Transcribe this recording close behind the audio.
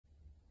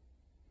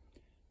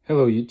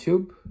Hello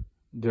YouTube,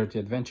 Dirty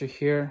Adventure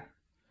here.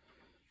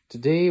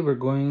 Today we're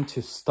going to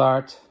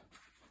start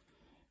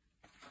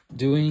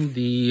doing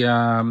the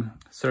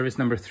service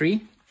number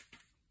 3,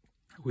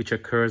 which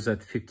occurs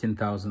at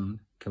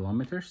 15,000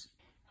 kilometers.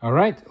 All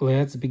right,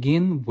 let's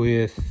begin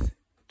with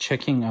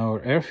checking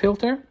our air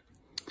filter.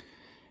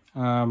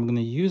 I'm going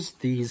to use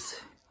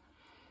these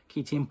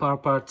KTM Power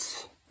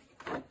Parts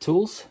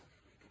tools.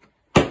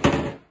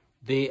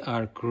 They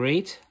are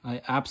great.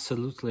 I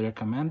absolutely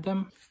recommend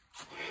them.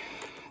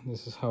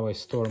 This is how I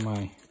store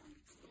my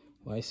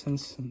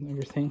license and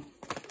everything.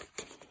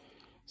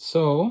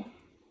 So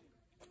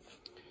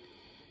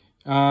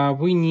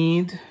we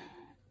need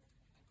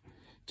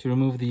to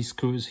remove these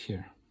screws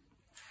here.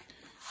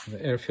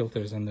 The air filter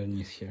is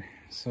underneath here.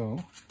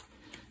 So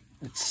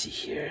let's see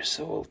here.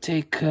 So we'll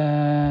take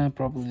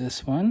probably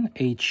this one,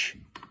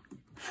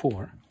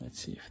 H4. Let's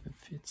see if that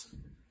fits.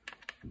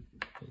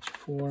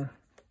 H4,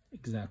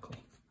 exactly.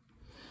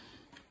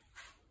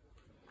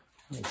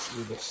 Let's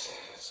do this.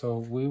 So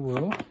we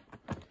will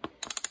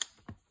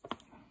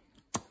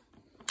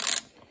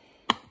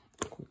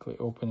quickly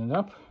open it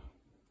up.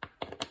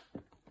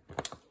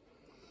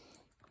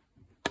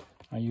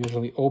 I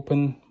usually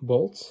open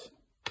bolts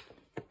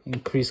in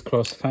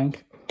crisscross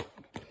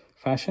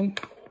fashion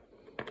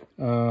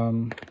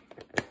from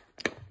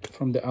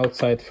the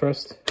outside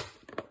first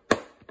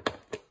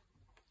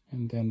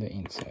and then the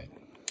inside.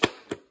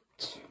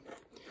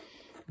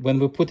 When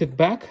we put it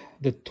back,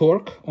 the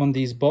torque on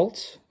these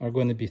bolts are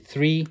going to be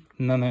 3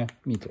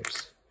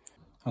 nanometers.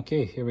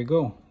 Okay, here we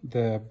go.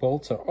 The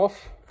bolts are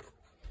off.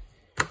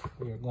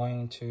 We're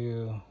going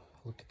to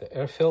look at the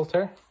air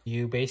filter.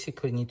 You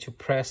basically need to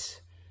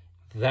press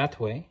that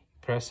way,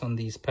 press on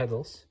these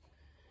pedals.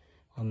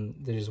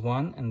 There's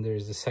one and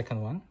there's the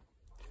second one.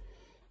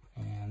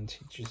 And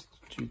you just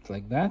do it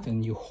like that,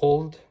 and you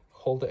hold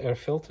the air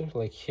filter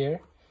like here,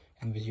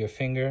 and with your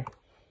finger,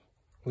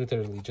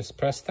 literally just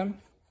press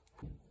them.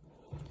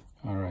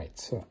 All right,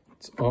 so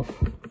it's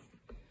off.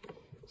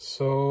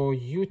 So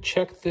you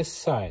check this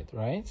side,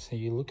 right? So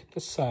you look at the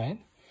side,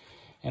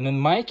 and in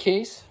my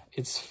case,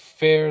 it's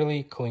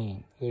fairly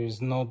clean. There is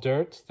no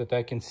dirt that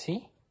I can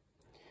see.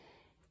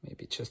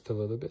 Maybe just a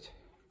little bit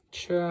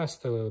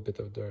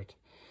of dirt.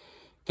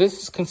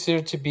 This is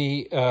considered to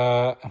be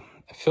a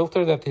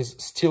filter that is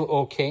still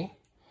okay.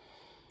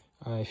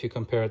 If you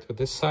compare it with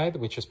this side,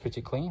 which is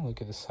pretty clean. Look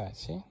at this side,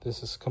 see?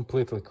 This is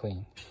completely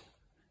clean.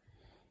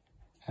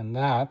 And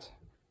that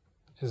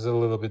is a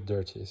little bit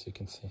dirty, as you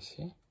can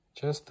see,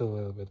 just a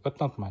little bit, but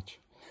not much.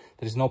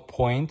 There's no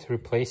point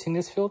replacing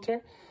this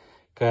filter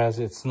because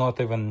it's not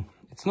even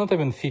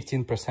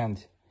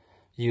 15%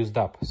 used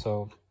up,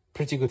 so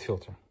pretty good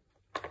filter.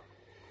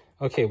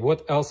 Okay,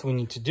 what else we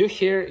need to do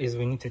here is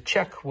we need to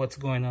check what's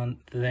going on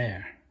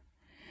there,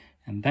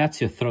 and that's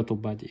your throttle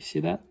body.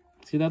 See that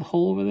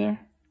hole over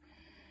there?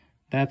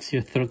 That's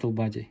your throttle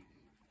body,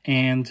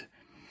 and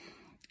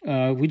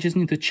we just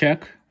need to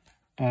check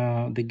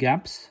the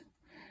gaps.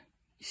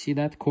 See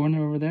that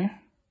corner over there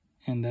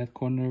and that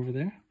corner over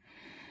there?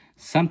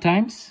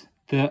 Sometimes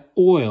the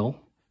oil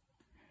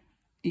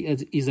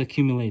is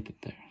accumulated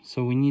there.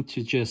 So we need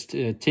to just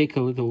take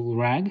a little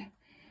rag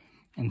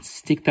and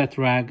stick that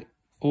rag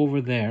over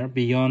there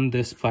beyond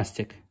this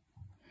plastic.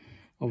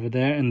 Over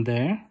there,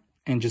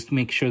 and just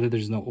make sure that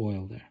there's no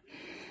oil there.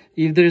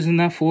 If there's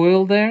enough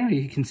oil there,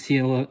 you can see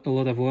a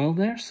lot of oil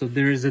there. So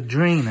there is a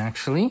drain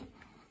actually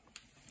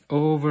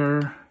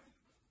over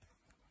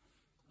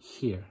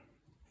here.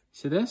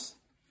 See this?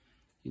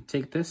 You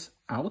take this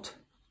out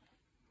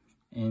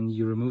and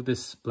you remove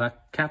this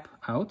black cap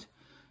out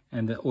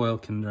and the oil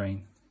can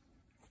drain.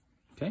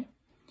 Okay?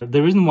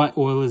 The reason why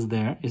oil is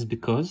there is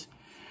because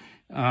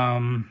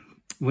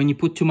when you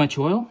put too much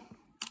oil,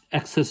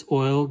 excess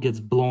oil gets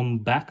blown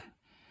back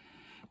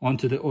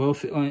onto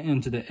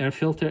the air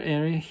filter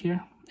area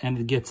here, and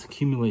it gets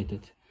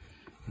accumulated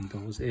in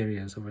those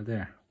areas over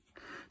there.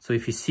 So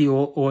if you see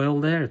oil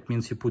there, it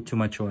means you put too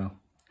much oil.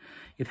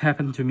 It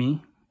happened to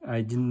me.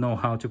 I didn't know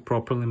how to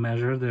properly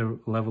measure the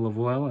level of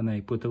oil, and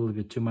I put a little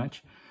bit too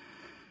much.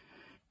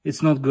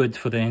 It's not good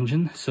for the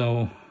engine,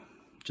 so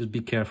just be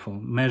careful.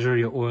 Measure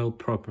your oil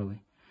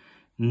properly.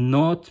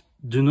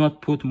 Do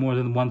not put more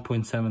than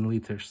 1.7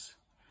 liters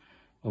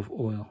of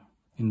oil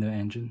in the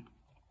engine.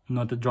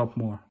 Not a drop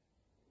more.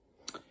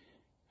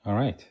 All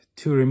right,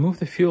 to remove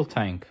the fuel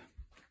tank,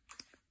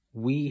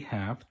 we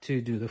have to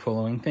do the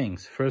following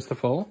things. First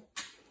of all,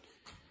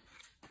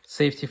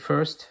 safety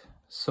first.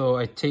 So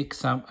I took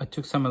some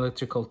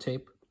electrical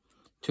tape,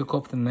 took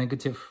off the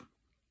negative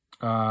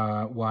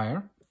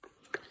wire,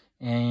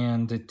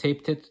 and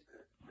taped it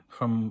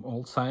from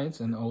all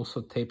sides, and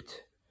also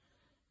taped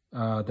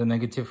the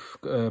negative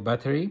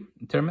battery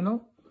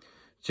terminal,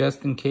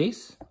 just in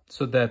case,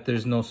 so that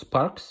there's no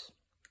sparks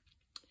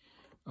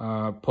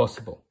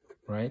possible,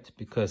 right?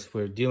 Because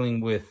we're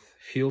dealing with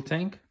fuel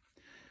tank,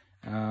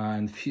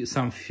 and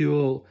some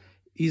fuel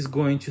is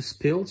going to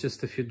spill,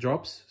 just a few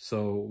drops,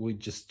 so we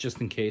just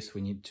in case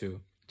we need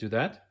to do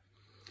that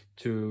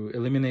to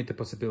eliminate the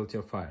possibility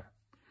of fire.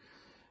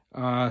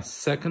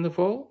 Second of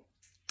all,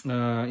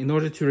 in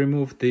order to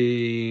remove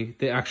the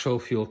actual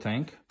fuel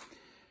tank,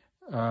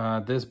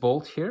 this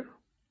bolt here,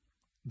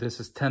 this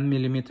is 10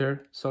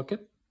 millimeter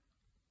socket,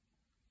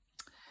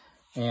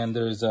 and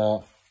there's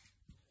a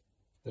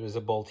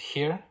bolt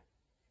here,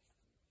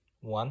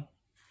 one,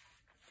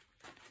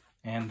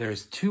 and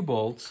there's two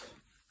bolts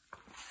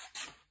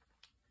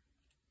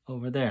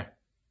over there,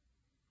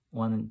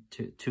 one and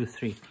two,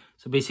 three.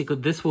 So basically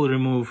this will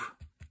remove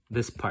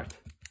this part,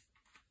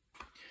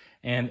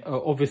 and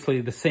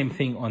obviously the same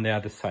thing on the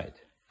other side.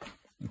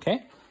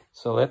 Okay,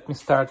 so let me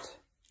start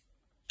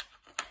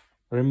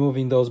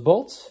removing those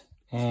bolts,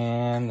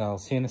 and I'll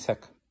see you in a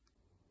sec.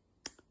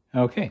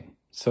 Okay,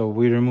 so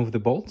we remove the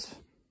bolts,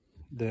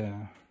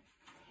 the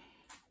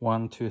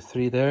 1, 2,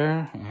 3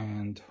 there,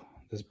 and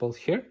this bolt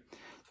here.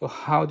 So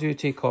how do you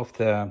take off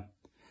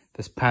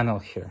this panel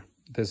here,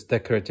 this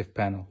decorative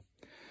panel?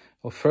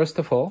 Well, first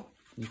of all,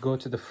 you go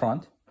to the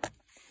front,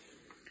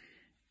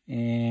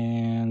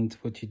 and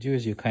what you do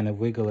is you kind of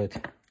wiggle it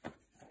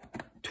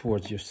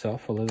towards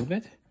yourself a little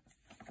bit.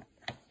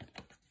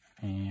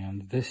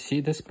 And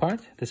see this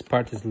part? This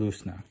part is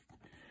loose now.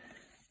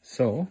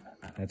 So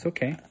that's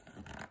okay.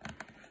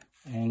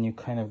 And you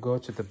kind of go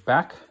to the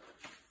back,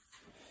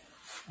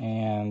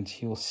 and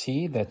you'll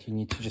see that you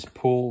need to just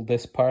pull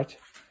this part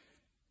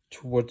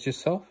towards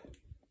yourself.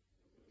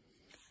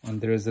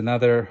 And there is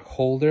another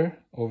holder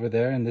over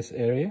there in this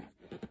area.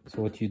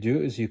 So what you do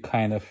is you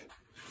kind of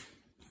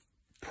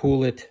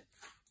pull it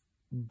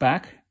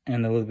back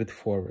and a little bit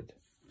forward.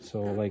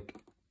 So like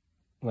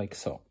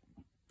so.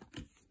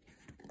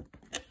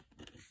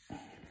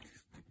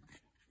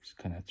 Just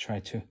gonna try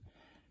to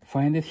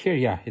find it here.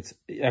 Yeah, it's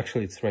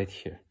right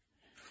here,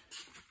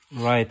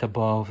 right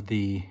above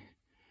the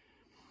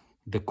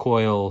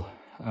coil.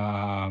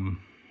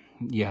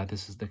 Yeah,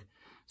 this is the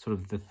sort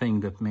of the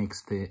thing that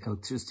makes the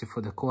electricity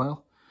for the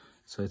coil.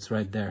 So it's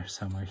right there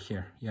somewhere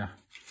here. Yeah.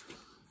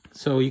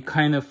 So you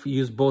kind of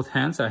use both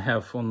hands. I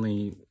have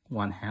only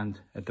one hand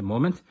at the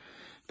moment,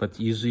 but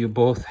use your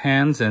both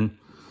hands and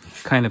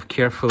kind of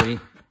carefully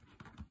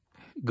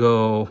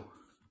go,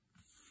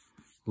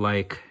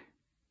 like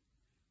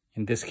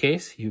in this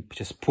case, you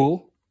just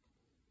pull,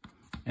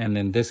 and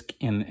then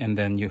and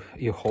then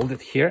you hold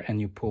it here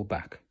and you pull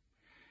back.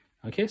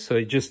 Okay, so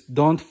you just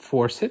don't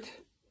force it.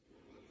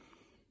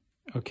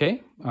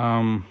 Okay,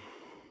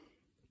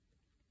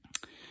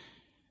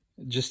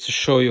 just to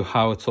show you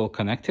how it's all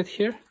connected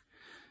here.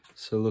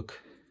 So look,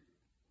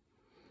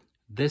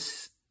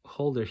 this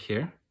holder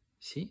here,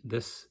 see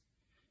this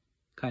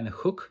kind of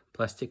hook,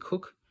 plastic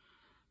hook,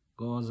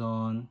 goes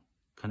on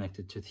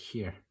connected to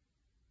here.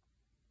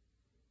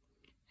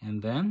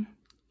 And then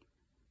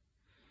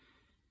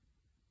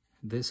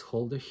this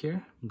holder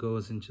here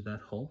goes into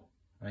that hole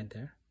right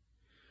there.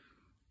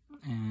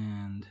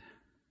 And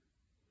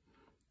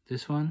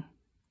this one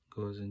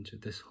goes into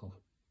this hole.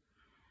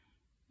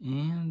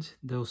 And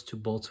those two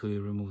bolts we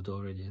removed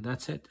already.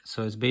 That's it.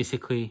 So it's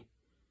basically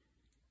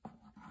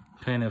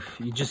kind of,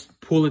 you just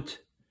pull it,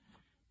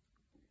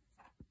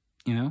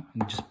 you know,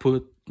 and just pull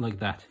it like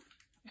that.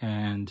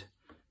 And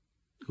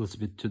a little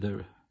bit to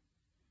the,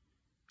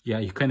 yeah,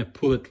 you kind of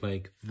pull it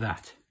like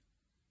that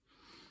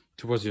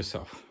towards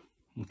yourself.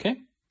 Okay,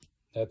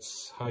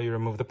 that's how you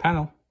remove the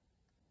panel.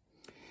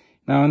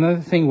 Now, another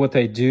thing what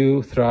I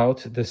do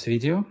throughout this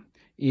video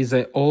is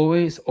I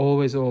always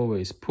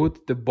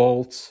put the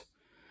bolts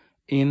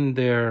in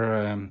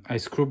their, I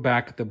screw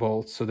back the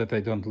bolts so that I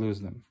don't lose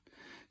them.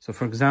 So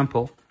for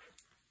example,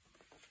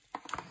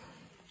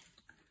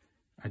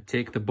 I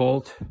take the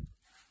bolt,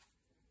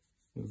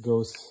 it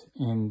goes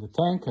in the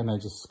tank, and I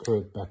just screw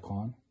it back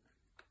on.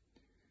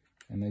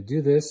 And I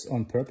do this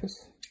on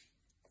purpose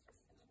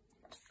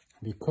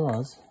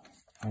because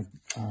I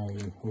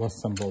lost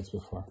some bolts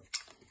before.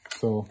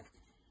 So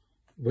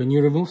when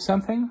you remove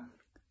something,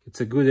 it's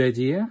a good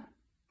idea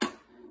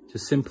to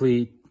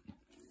simply,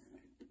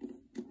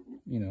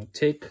 you know,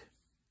 take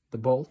the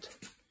bolt,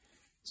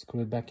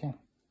 screw it back in.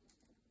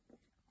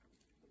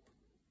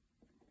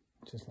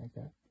 Just like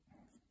that,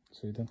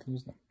 so you don't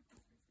lose them.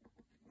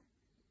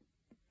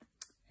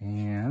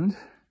 And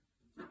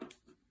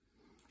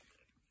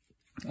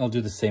I'll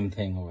do the same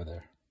thing over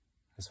there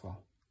as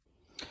well.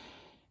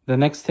 The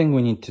next thing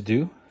we need to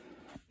do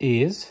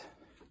is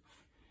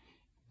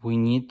we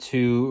need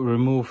to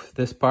remove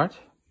this part,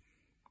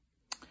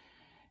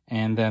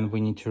 and then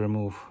we need to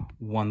remove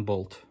one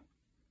bolt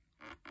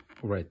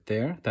right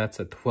there. That's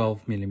a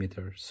 12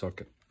 millimeter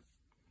socket,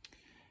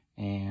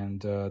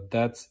 and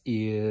that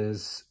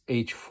is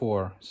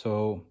H4.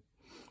 So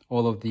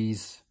all of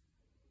these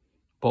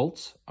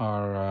bolts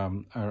are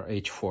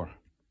H4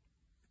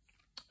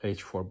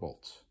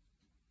 bolts,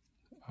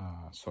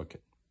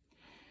 socket.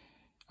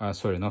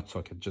 Sorry, not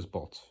socket, just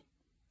bolts.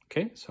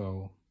 Okay,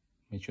 so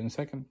meet you in a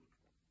second.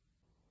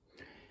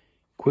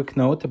 Quick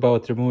note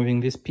about removing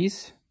this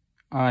piece.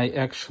 I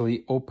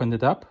actually opened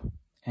it up,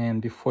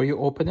 and before you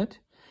open it,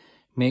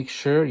 make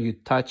sure you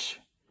touch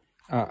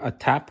a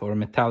tap or a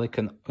metallic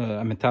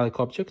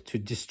object to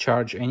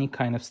discharge any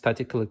kind of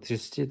static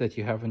electricity that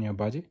you have in your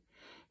body.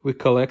 we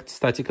collect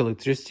static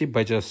electricity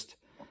by just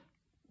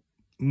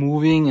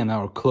moving, and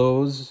our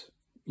clothes,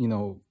 you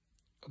know,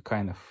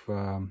 kind of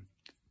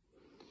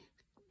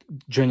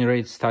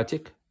generate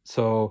static.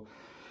 So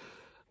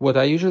what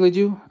I usually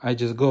do, I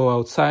just go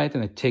outside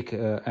and I take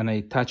and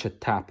I touch a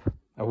tap,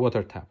 a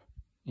water tap,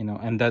 you know,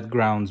 and that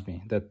grounds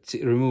me. That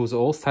removes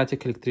all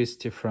static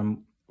electricity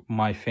from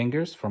my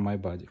fingers, from my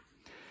body.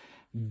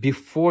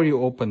 Before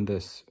you open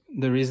this,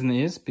 the reason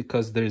is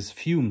because there's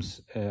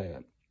fumes,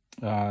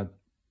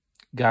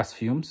 gas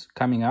fumes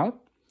coming out,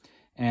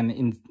 and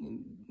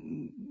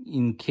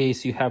in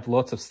case you have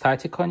lots of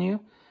static on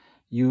you,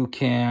 you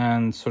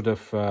can sort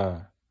of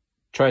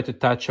try to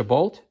touch a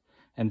bolt,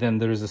 and then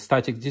there is a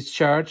static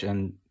discharge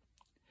and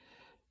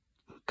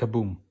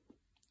kaboom.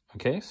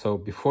 Okay, so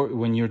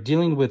when you're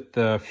dealing with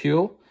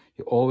fuel,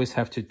 you always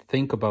have to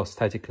think about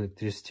static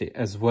electricity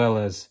as well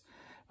as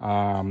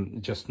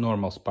just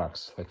normal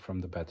sparks, like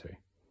from the battery.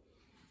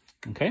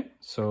 Okay,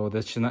 so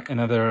that's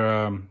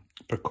another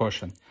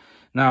precaution.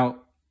 Now,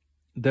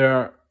 there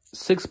are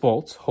 6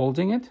 bolts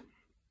holding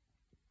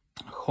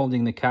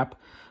the cap.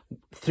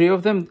 3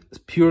 of them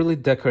purely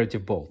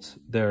decorative bolts.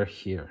 They're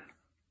here.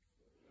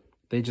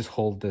 They just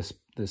hold this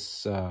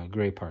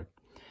gray part.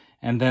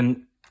 And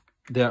then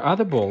the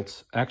other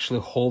bolts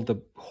actually hold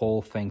the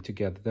whole thing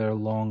together. They're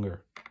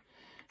longer.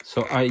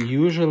 So I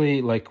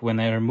usually, like when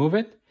I remove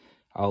it,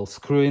 I'll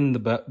screw in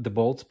the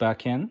bolts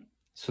back in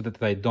so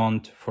that I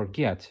don't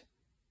forget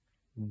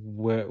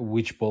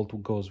which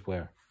bolt goes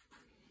where.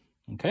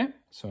 Okay,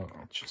 so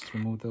I'll just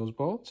remove those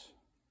bolts.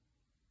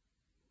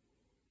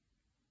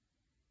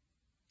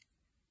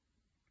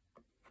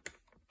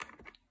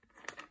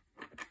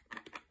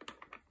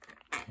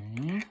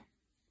 Okay.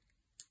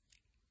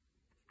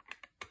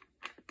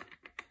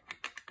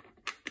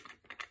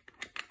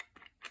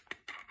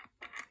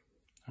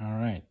 All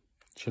right,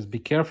 just be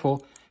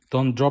careful.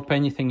 Don't drop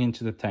anything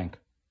into the tank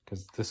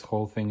because this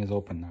whole thing is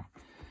open now.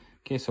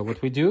 Okay, so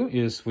what we do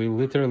is we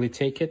literally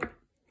take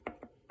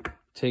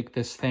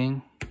this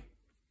thing,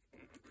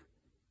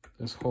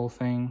 this whole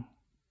thing,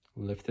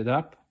 lift it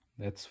up.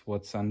 That's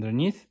what's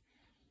underneath.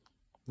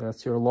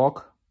 That's your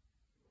lock.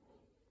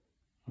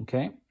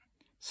 Okay,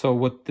 so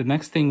what the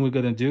next thing we're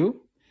gonna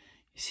do,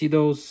 you see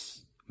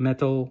those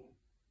metal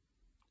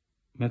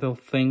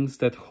things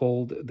that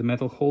hold, the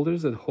metal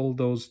holders that hold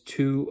those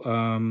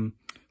 2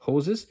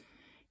 hoses?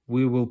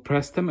 We will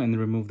press them and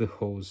remove the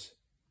hose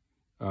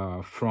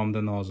from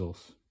the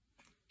nozzles.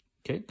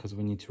 Okay, because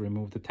we need to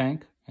remove the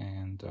tank,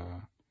 and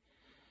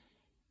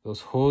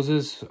those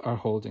hoses are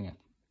holding it.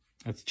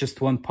 That's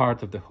just one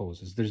part of the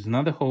hoses. There's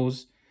another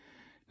hose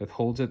that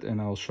holds it,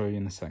 and I'll show you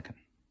in a second.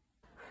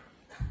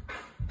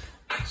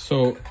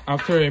 So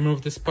after I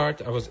removed this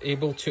part, I was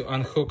able to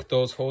unhook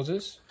those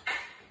hoses,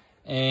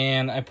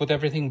 and I put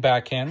everything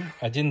back in.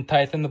 I didn't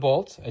tighten the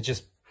bolts. I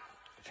just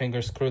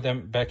finger screwed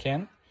them back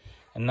in.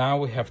 And now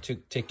we have to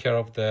take care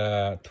of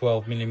the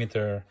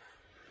 12mm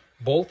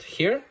bolt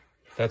here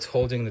that's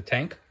holding the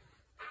tank.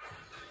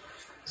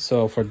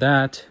 So for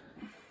that,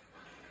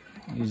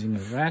 using a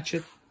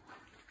ratchet,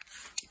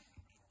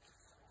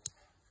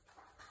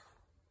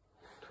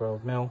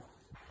 12mm.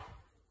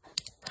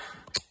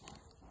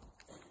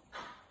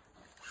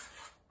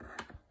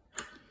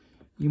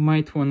 You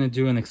might want to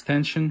do an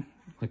extension,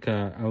 like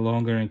a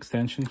longer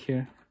extension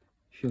here,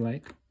 if you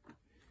like.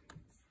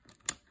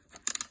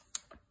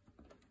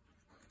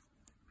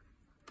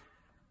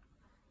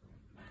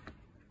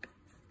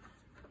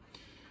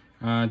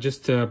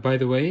 By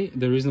the way,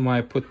 the reason why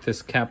I put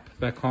this cap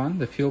back on,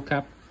 the fuel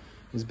cap,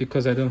 is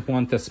because I don't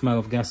want the smell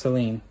of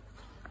gasoline.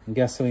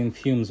 Gasoline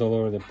fumes all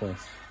over the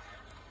place.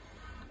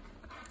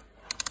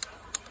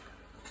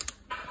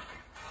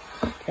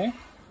 Okay,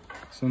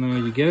 so now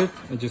you get it.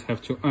 I just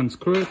have to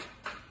unscrew it.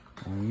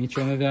 I'll meet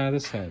you on the other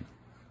side.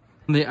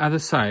 On the other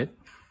side,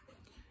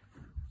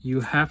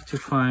 you have to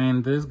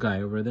find this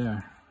guy over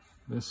there,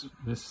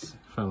 this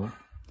fellow,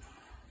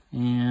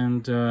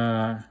 and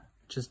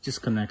just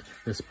disconnect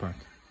this part.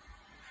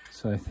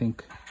 So I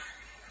think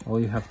all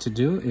you have to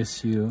do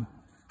is you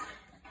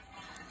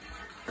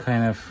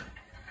kind of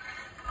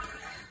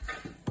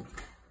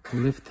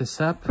lift this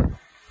up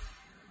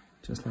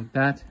just like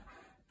that,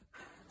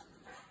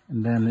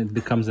 and then it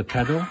becomes a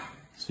pedal.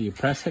 So you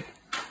press it,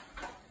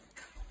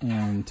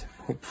 and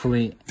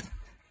hopefully,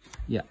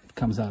 yeah, it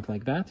comes out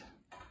like that.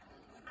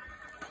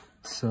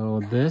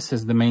 So this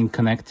is the main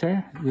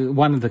connector,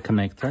 one of the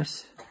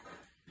connectors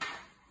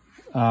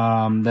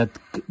that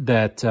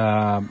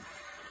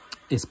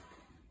is,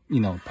 you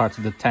know, part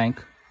of the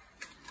tank.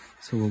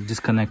 So we'll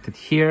disconnect it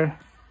here,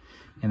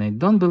 and I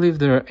don't believe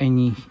there are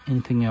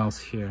anything else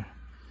here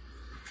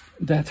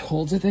that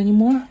holds it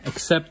anymore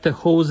except the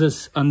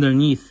hoses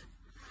underneath.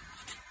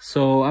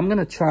 So I'm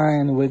gonna try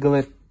and wiggle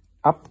it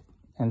up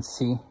and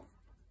see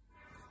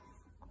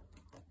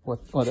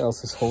what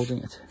else is holding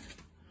it.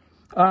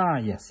 Ah,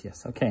 yes,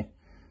 okay.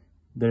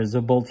 There's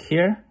a bolt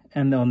here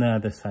and on the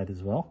other side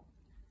as well.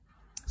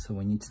 So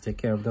we need to take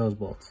care of those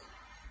bolts.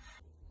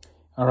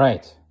 All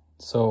right,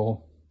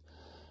 so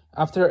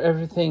After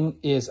everything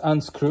is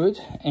unscrewed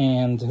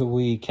and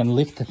we can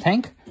lift the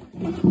tank,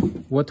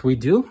 what we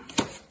do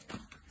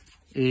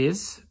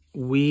is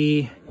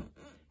we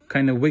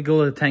kind of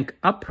wiggle the tank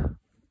up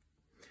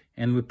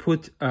and we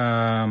put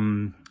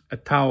a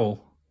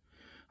towel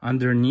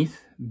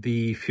underneath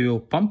the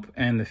fuel pump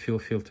and the fuel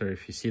filter.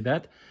 If you see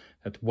that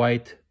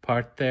white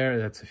part there,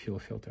 that's a fuel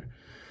filter.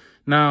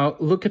 Now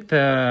look at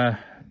the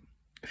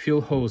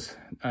fuel hose.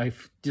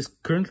 I've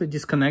just currently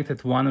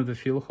disconnected one of the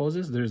fuel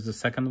hoses. There's the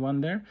second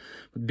one there.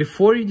 But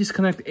before you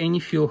disconnect any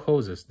fuel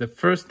hoses, the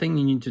first thing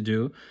you need to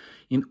do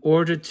in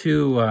order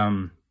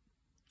to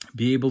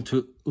be able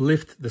to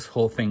lift this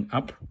whole thing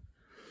up,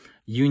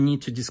 you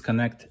need to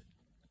disconnect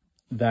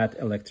that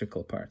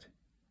electrical part.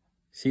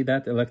 See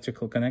that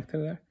electrical connector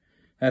there?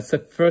 That's the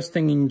first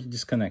thing you need to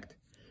disconnect.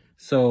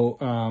 So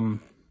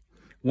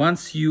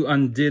once you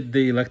undid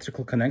the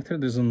electrical connector,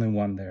 there's only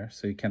one there,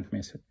 so you can't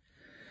miss it.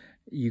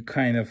 You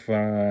kind of,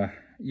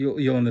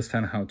 you'll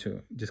understand how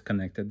to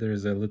disconnect it.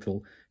 There's a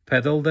little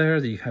pedal there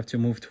that you have to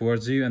move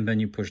towards you, and then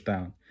you push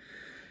down.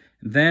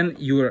 Then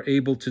you are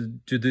able to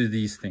do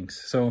these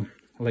things. So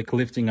like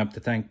lifting up the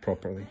tank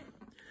properly.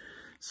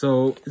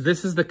 So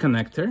this is the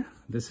connector.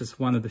 This is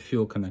one of the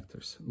fuel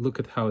connectors. Look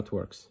at how it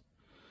works.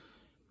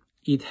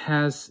 It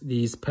has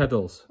these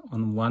pedals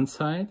on one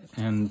side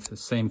and the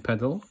same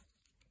pedal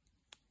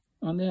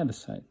on the other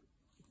side.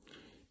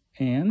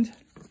 And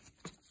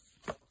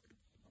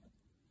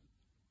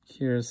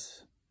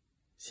here's,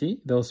 see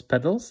those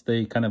pedals?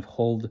 They kind of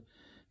hold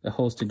the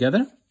hose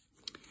together.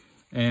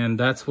 And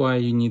that's why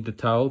you need the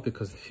towel,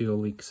 because the fuel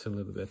leaks a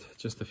little bit,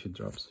 just a few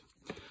drops.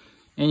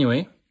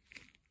 Anyway,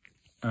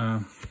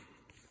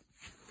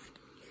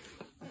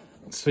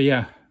 so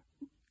yeah,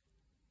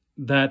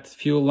 that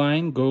fuel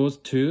line goes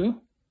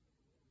to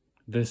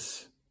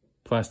this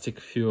plastic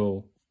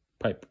fuel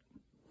pipe,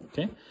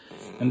 okay?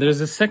 And there's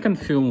a second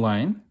fuel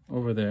line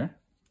over there,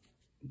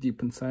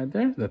 deep inside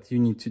there, that you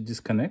need to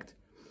disconnect.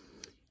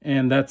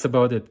 And that's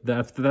about it.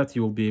 After that,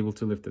 you will be able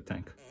to lift the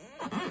tank.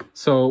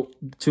 So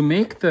to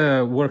make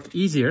the work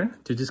easier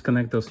to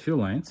disconnect those fuel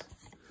lines,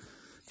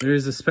 there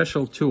is a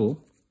special tool,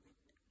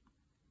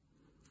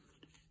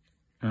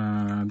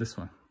 this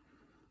one.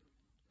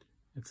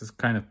 It's this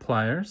kind of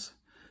pliers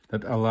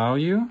that allow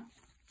you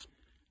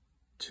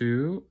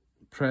to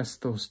press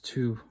those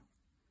two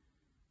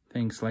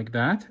things like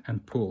that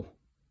and pull,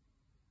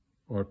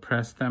 or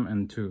press them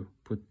and to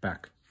put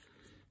back.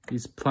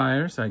 These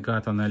pliers I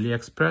got on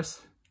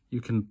AliExpress.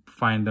 You can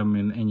find them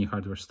in any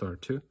hardware store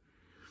too.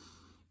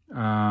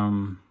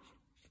 I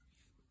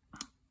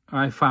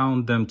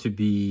found them to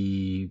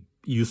be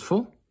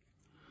useful.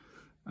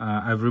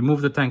 I've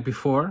removed the tank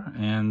before,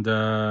 and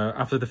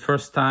after the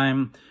first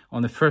time,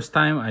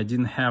 I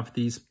didn't have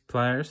these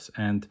pliers,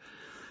 and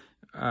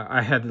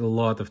I had a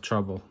lot of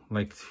trouble,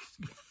 like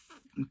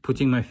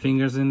putting my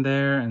fingers in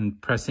there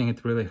and pressing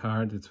it really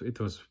hard. It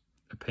was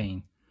a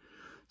pain.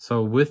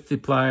 So with the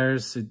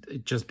pliers,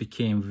 it just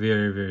became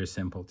very, very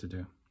simple to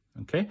do.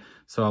 Okay,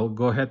 so I'll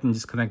go ahead and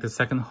disconnect the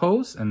second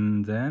hose,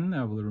 and then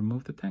I will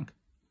remove the tank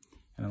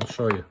and I'll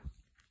show you.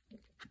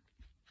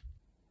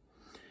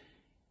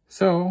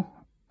 So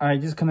I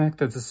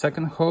disconnected the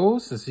second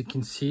hose. As you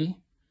can see,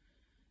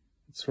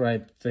 it's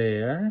right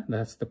there.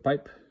 That's the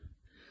pipe.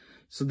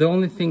 So the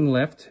only thing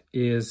left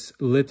is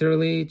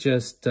literally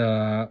just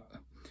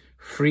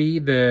free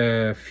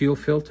the fuel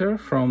filter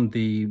from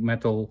the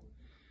metal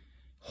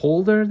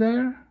holder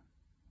there.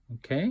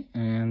 Okay,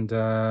 and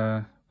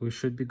we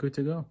should be good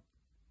to go.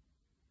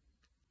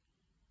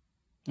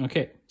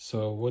 Okay,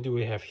 so what do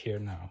we have here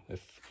now? The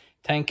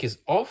tank is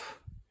off.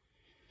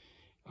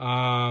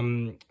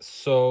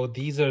 So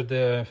these are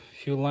the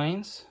fuel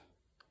lines,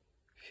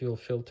 fuel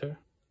filter.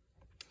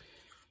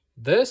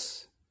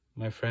 This,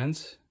 my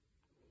friends,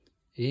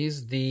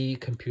 is the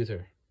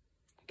computer.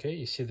 Okay,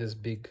 you see this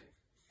big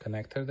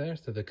connector there?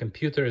 So the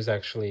computer is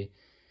actually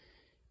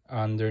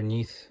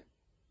underneath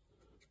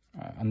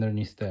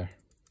there.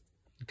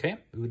 Okay,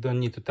 we don't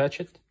need to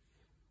touch it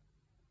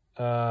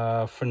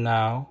for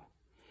now.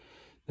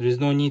 There is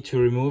no need to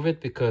remove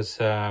it because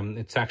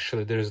it's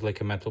actually, there's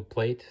like a metal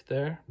plate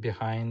there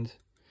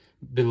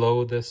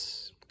below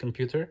this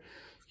computer.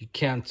 You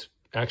can't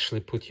actually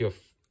put your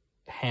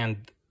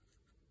hand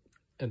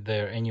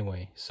there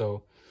anyway.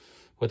 So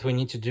what we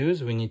need to do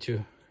is we need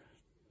to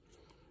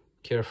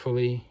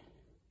carefully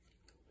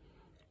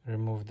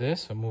remove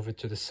this or move it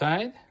to the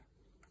side.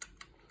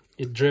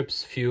 It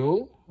drips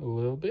fuel a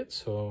little bit,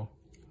 so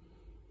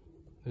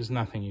there's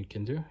nothing you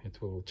can do.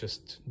 It will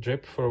just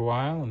drip for a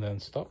while and then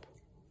stop.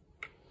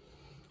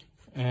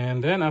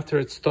 And then after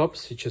it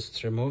stops, you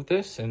just remove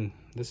this, and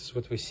this is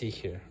what we see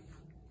here.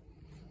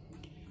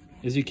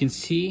 As you can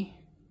see,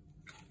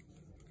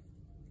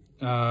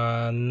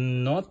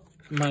 not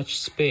much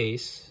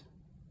space.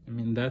 I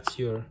mean, that's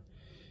the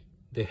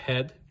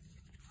header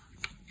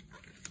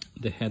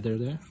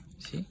there,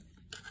 see?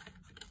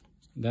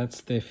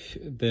 That's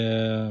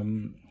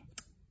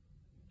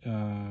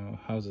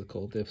how's it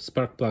called? The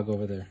spark plug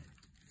over there.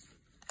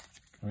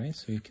 All right,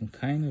 so you can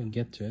kind of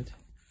get to it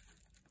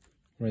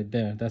right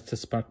there. That's the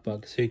spark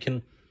plug. So you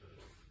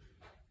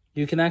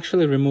can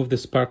actually remove the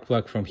spark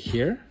plug from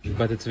here,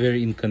 but it's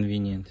very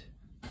inconvenient.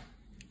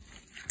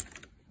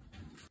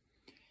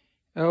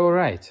 All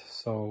right,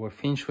 so we're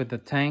finished with the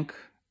tank.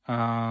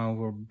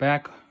 We're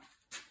back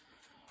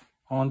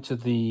onto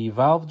the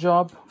valve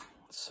job.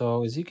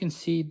 So as you can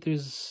see,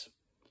 there's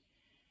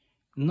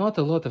not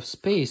a lot of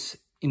space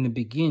in the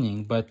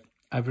beginning, but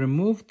I've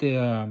removed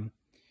the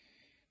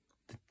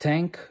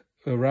tank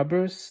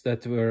rubbers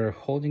that were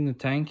holding the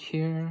tank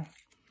here.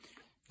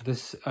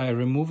 I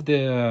removed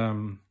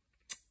the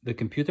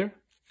computer.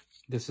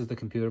 This is the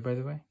computer, by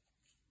the way.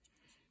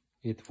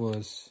 It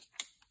was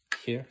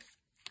here,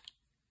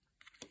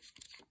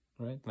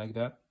 right, like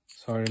that.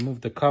 So I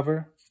removed the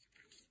cover.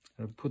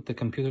 I put the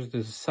computer to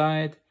the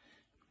side.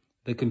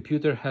 The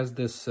computer has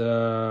this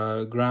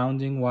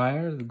grounding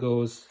wire that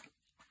goes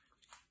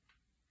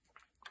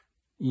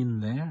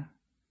in there.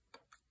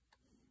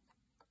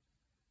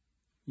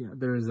 Yeah,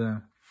 there's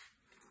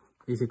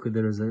basically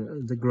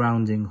the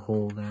grounding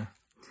hole there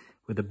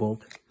with the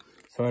bolt.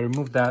 So I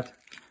removed that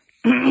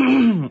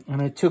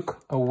and I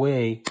took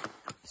away,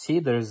 see,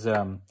 there's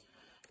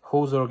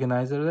hose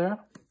organizer there.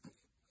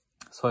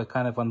 So I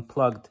kind of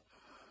unplugged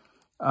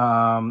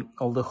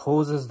all the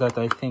hoses that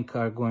I think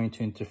are going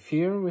to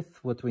interfere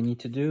with what we need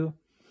to do.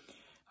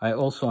 I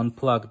also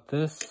unplugged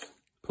this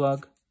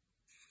plug.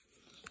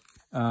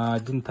 I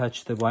didn't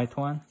touch the white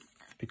one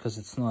because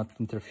it's not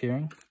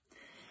interfering.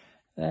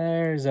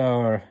 There's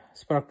our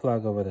spark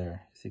plug over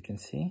there, as you can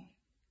see.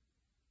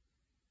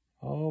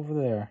 Over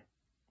there.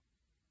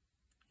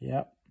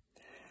 Yep.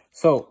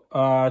 So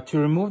to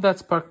remove that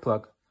spark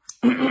plug,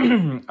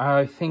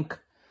 I think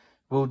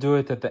we'll do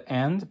it at the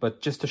end,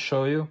 but just to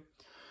show you,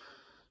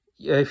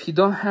 if you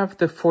don't have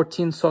the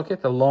 14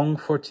 socket, a long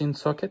 14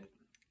 socket,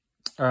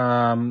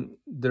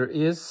 there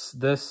is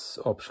this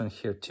option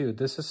here too.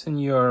 This is in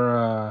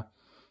your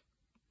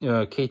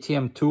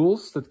KTM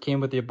tools that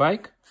came with your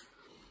bike,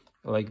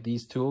 like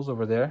these tools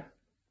over there.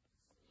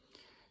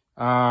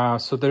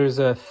 So there is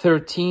a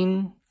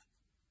 13,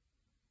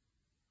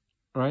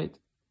 right?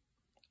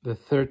 The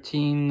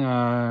 13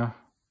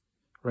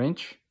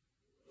 wrench,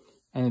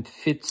 and it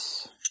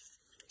fits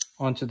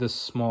onto the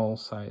small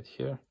side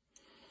here.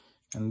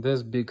 And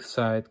this big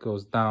side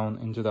goes down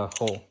into that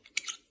hole,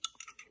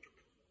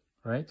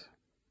 right?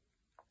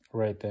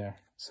 Right there.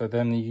 So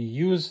then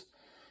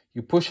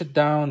you push it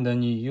down,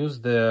 then you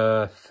use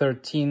the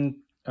 13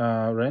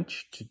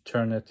 wrench to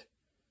turn it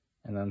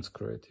and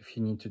unscrew it. If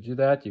you need to do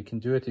that, you can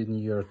do it in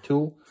your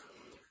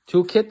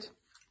toolkit,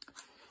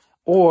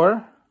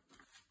 or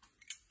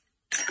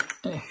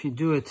if you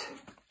do it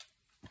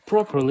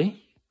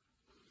properly,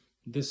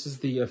 this is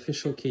the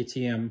official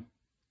KTM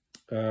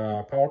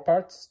power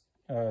parts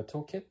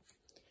toolkit.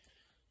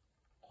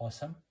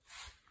 Awesome.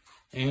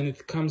 And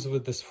it comes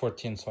with this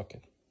 14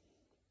 socket,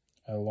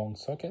 a long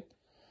socket,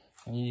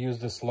 and you use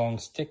this long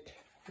stick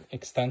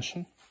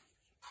extension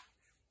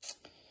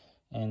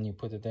and you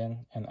put it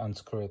in and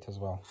unscrew it as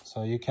well.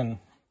 So you can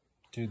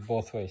do it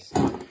both ways.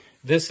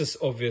 This is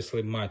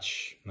obviously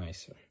much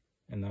nicer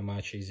and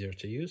much easier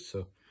to use.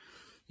 So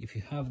if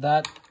you have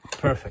that,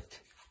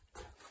 perfect.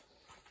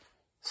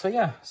 So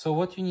yeah, so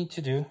what you need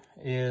to do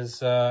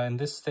is in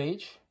this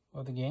stage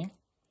of the game,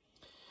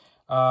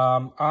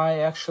 I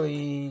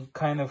actually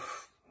kind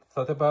of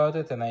thought about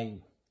it and I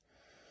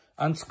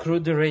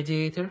unscrewed the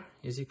radiator.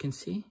 As you can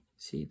see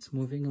it's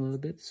moving a little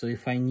bit. So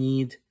if I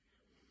need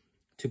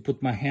to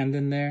put my hand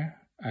in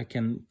there, I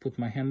can put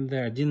my hand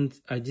there. I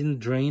didn't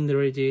drain the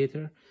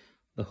radiator.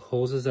 The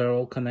hoses are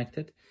all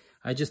connected.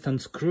 I just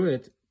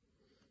unscrewed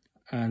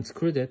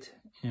it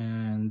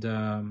and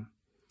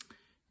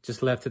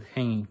just left it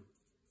hanging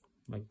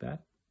like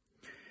that.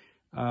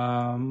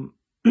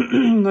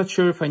 Not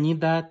sure if I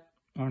need that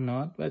or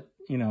not, but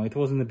you know, it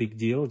wasn't a big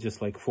deal,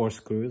 just like 4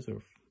 screws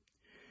or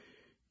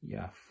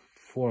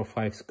 4 or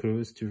 5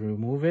 screws to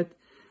remove it.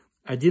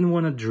 I didn't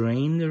want to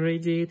drain the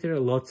radiator.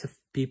 Lots of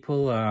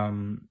people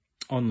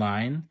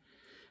online,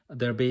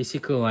 they're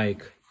basically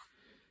like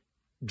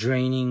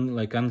draining,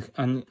 like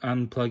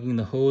unplugging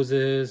the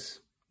hoses.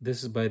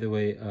 This is, by the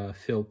way, a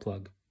fill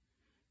plug.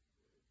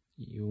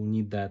 You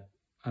need that,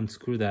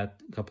 unscrew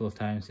that a couple of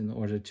times in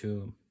order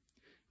to,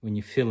 when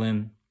you fill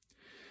in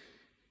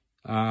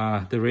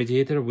the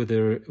radiator with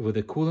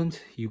the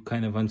coolant, you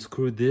kind of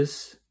unscrew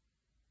this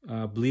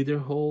bleeder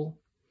hole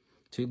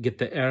to get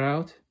the air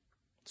out,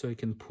 so you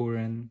can pour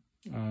in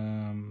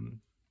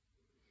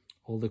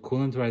all the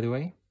coolant right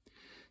away.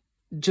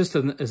 Just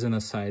as an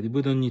aside,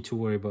 we don't need to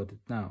worry about it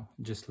now,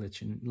 just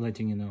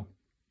letting you know.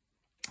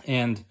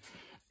 And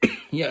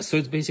yeah, so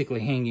it's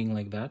basically hanging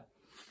like that.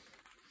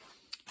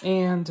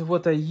 And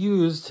what I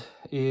used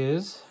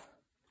is,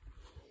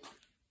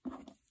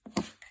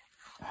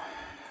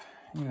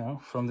 you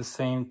know, from the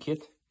same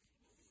kit,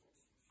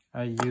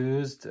 I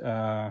used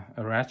a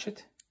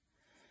ratchet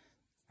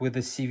with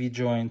a CV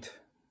joint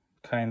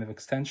kind of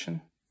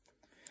extension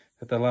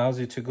that allows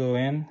you to go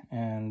in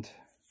and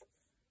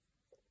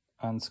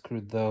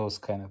unscrew those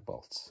kind of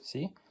bolts.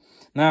 See?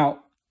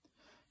 Now,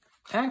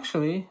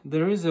 Actually,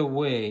 there is a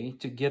way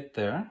to get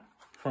there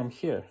from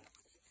here,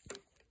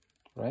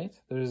 right?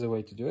 There is a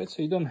way to do it,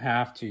 so you don't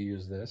have to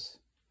use this,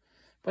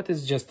 but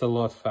it's just a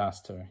lot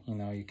faster. You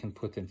know, you can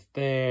put it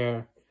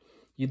there.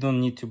 You don't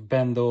need to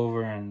bend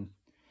over and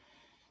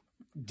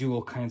do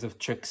all kinds of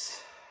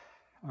tricks.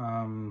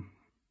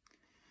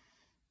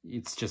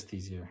 It's just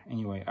easier.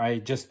 Anyway, I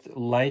just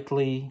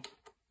lightly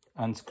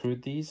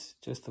unscrewed these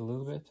just a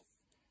little bit,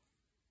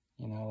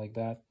 you know, like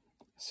that.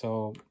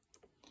 So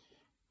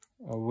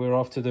we're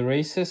off to the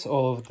races.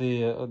 All of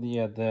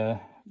the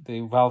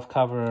valve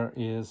cover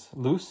is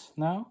loose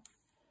now.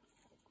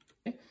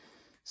 Okay.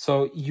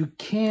 So you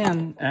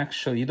can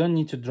actually, you don't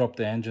need to drop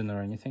the engine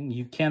or anything.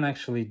 You can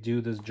actually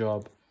do this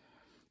job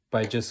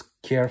by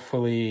just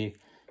carefully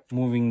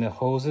moving the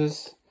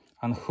hoses,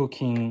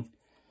 unhooking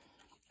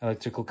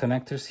electrical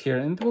connectors here,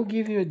 and it will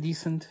give you a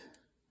decent,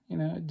 you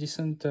know,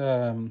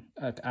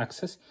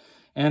 access.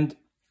 And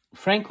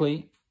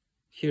frankly,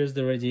 here's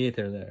the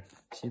radiator there.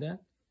 See that?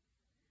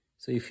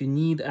 So if you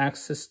need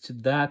access to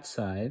that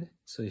side,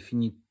 so if you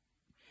need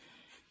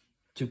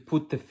to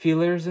put the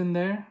fillers in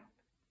there,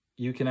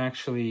 you can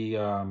actually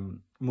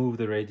move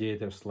the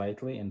radiator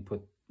slightly and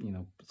put, you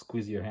know,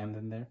 squeeze your hand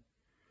in there.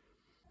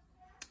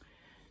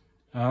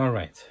 All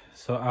right,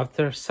 so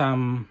after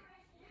some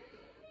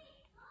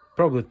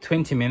probably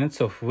 20 minutes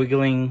of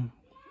wiggling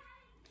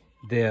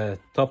the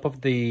top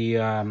of the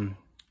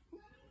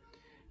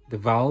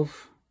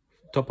valve,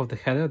 top of the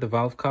header, the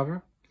valve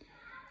cover,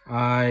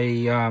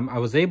 I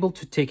was able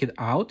to take it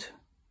out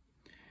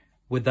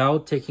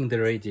without taking the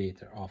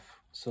radiator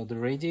off. So the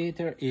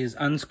radiator is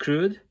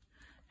unscrewed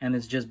and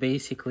it's just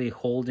basically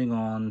holding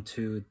on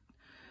to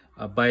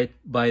by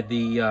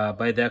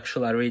the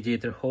actual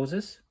radiator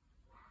hoses.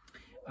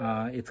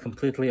 It's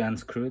completely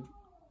unscrewed,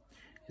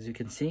 as you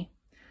can see.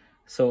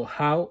 So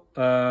how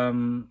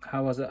I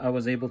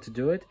was able to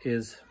do it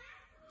is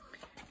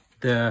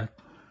the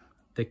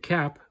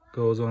cap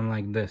goes on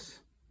like this.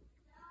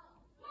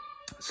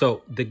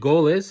 So the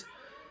goal is,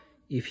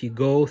 if you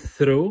go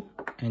through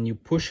and you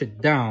push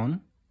it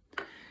down,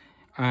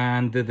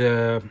 and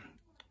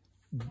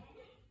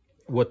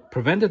what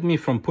prevented me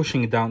from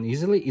pushing it down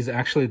easily is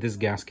actually this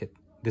gasket,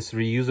 this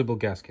reusable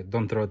gasket.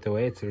 Don't throw it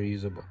away, it's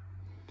reusable.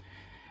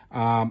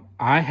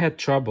 I had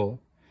trouble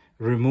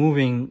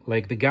removing,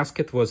 like the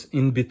gasket was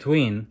in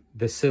between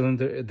the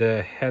cylinder,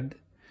 the head,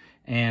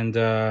 and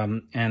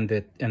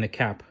the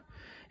cap,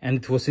 and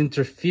it was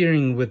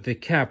interfering with the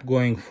cap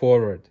going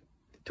forward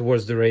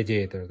towards the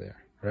radiator there,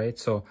 right?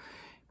 So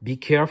be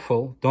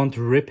careful, don't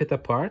rip it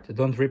apart,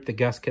 don't rip the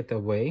gasket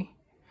away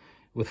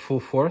with full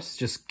force.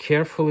 Just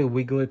carefully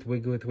wiggle it,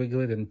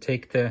 and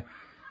take the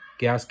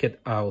gasket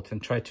out,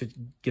 and try to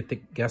get the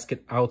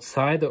gasket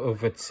outside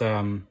of its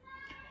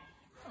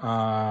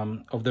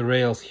of the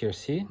rails here.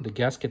 See, the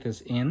gasket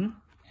is in,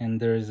 and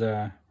there's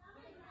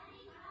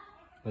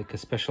like a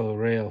special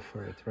rail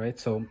for it, right?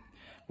 So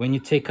when you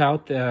take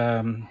out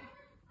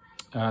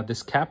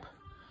this cap,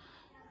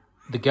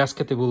 the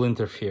gasket will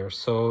interfere,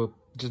 so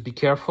just be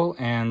careful.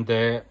 And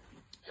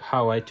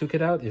how I took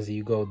it out is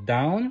you go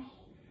down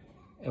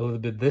a little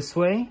bit this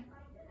way,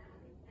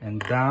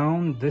 and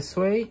down this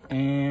way,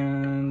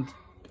 and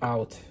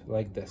out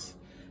like this.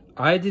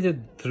 I did it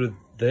through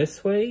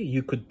this way.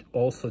 You could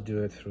also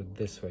do it through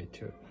this way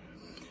too,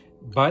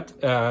 but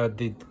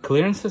the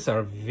clearances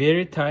are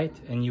very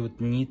tight, and you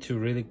would need to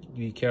really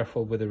be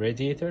careful with the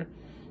radiator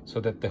so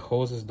that the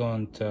hoses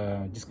don't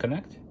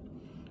disconnect.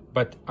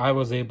 But I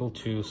was able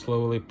to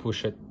slowly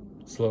push it,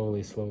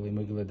 slowly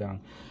wiggle it down.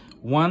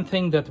 One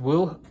thing that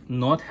will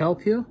not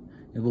help you,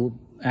 it will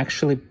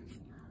actually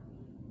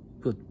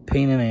put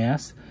pain in the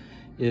ass,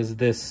 is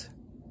this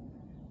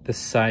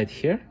side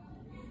here.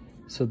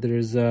 So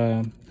there's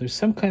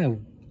some kind of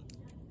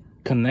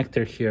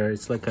connector here.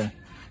 It's like a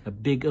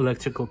big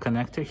electrical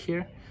connector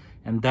here,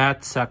 and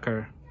that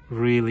sucker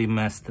really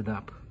messed it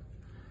up.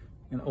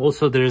 And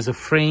also there's a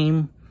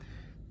frame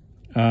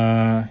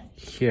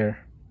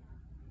here.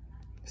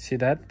 See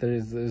that?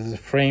 There's a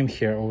frame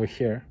here, over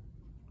here,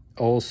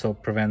 also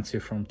prevents you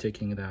from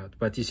taking it out.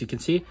 But as you can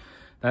see,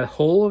 that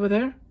hole over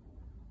there,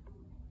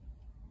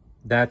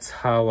 that's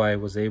how I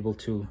was able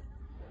to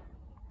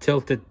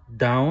tilt it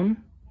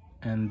down,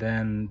 and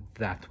then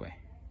that way.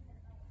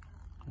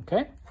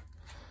 Okay,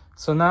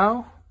 so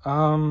now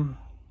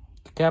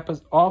the cap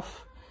is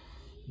off.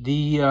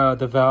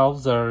 The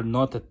valves are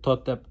not at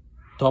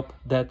top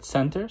dead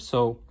center.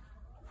 So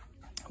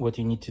what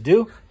you need to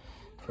do,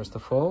 first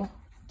of all,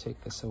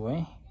 take this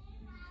away,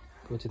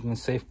 put it in a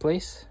safe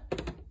place.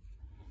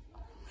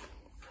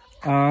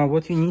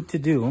 What you need to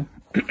do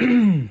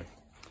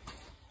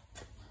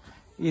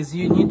is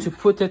you need to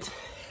put it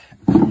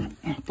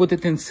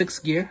in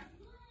 6th gear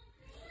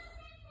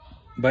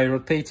by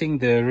rotating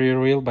the rear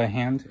wheel by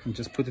hand, and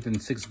just put it in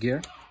 6th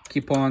gear.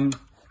 Keep on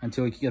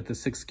until you get the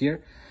 6th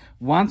gear.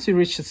 Once you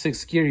reach the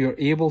 6th gear, you're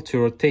able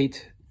to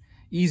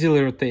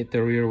easily rotate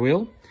the rear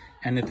wheel,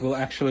 and it will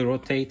actually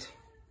rotate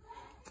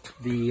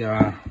the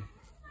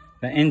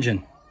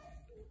engine,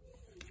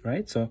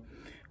 right? So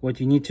what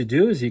you need to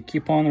do is you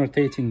keep on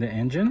rotating the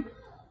engine.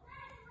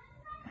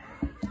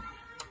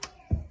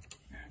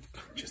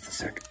 Just a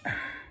sec.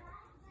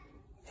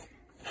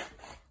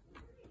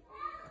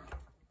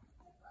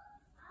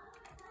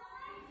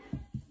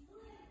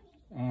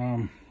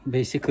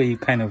 Basically, you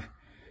kind of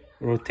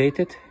rotate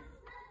it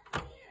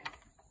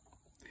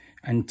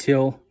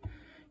until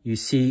you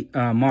see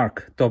a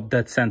mark, top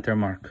dead center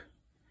mark.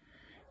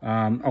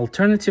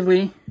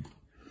 Alternatively,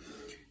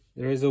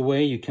 there is a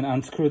way you can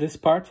unscrew this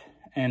part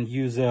and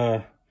use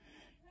a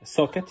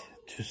socket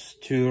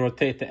to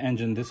rotate the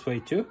engine this way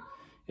too.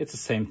 It's the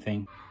same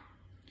thing.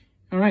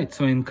 All right,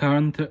 so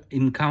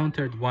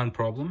encountered one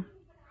problem.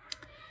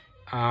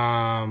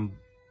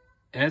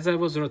 As I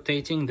was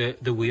rotating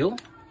the wheel,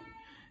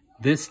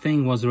 this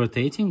thing was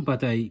rotating,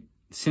 but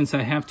since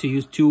I have to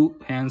use two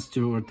hands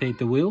to rotate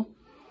the wheel,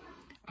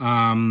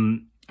 I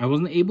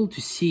wasn't able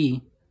to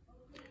see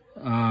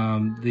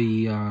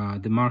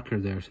the marker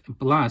there.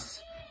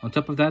 Plus, on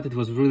top of that, it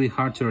was really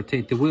hard to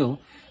rotate the wheel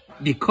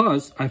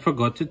because I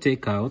forgot to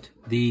take out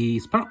the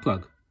spark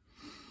plug.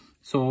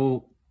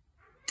 So,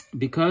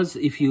 because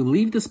if you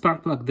leave the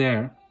spark plug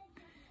there,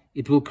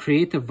 it will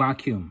create a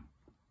vacuum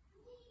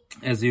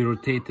as you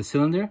rotate the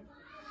cylinder,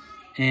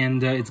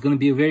 and it's going to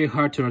be very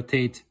hard to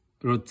rotate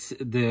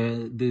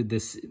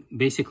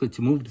basically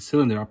to move the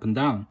cylinder up and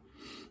down,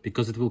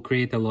 because it will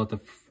create a lot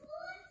of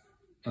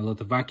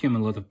vacuum, a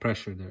lot of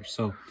pressure there.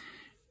 So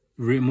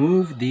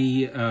remove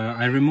the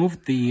I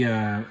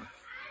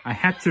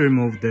had to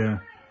remove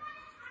the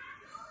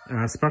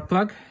spark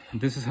plug.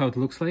 This is how it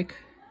looks like.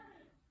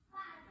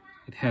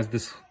 It has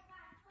this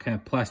kind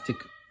of plastic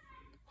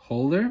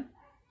holder.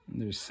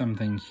 There's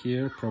something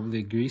here,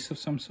 probably grease of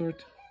some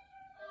sort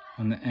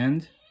on the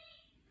end.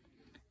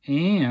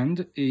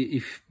 And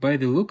if by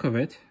the look of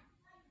it,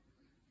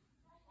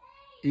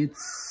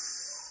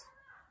 it's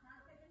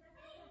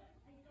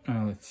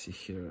let's see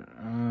here,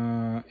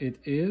 it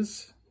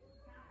is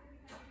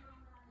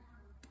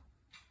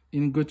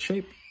in good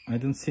shape. I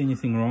don't see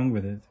anything wrong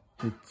with it.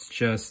 It's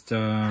just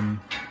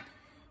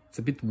it's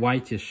a bit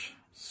whitish,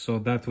 so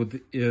that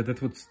would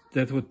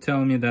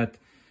tell me that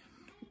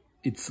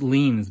it's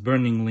lean, it's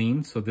burning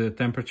lean, so the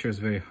temperature is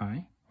very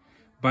high.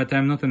 But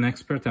I'm not an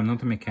expert, I'm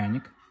not a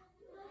mechanic,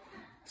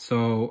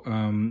 so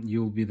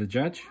you'll be the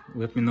judge.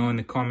 Let me know in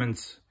the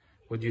comments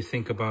what do you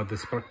think about the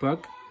spark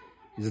plug.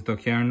 Is it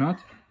okay or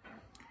not?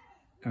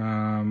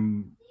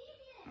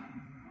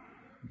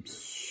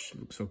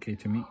 Looks okay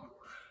to me,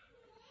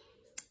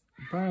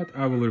 but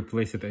I will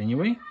replace it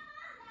anyway.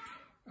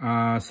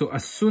 So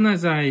as soon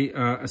as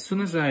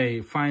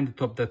I find the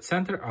top dead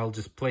center, I'll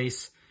just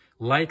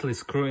lightly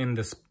screw in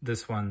this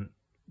one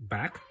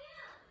back,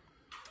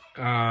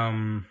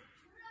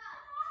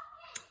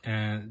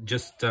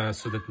 just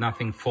so that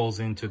nothing falls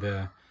into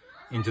the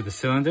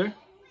cylinder.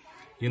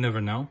 You never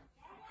know.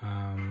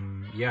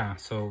 Yeah,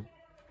 so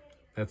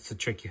that's the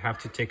trick. You have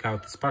to take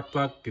out the spark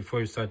plug before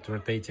you start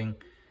rotating,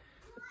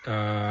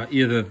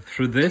 either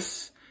through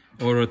this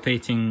or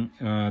rotating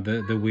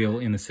the wheel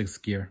in the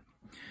 6th gear.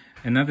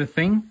 Another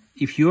thing,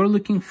 if you're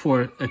looking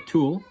for a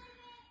tool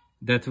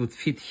that would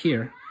fit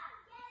here,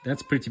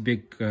 that's pretty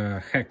big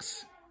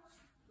hex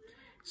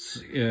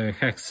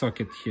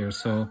socket here,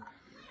 so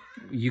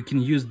you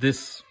can use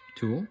this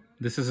tool.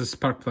 This is a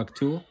spark plug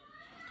tool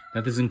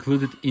that is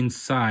included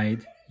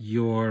inside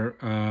your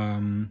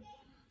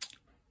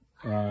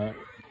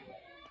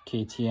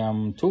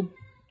KTM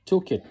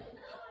toolkit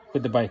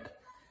with the bike.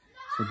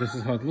 So this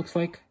is how it looks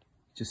like.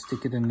 Just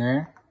stick it in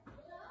there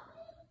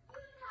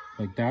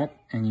like that,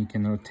 and you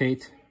can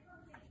rotate,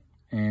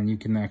 and you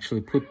can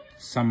actually put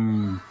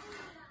some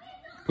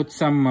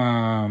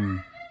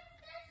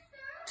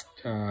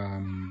I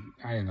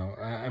don't know,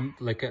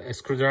 like a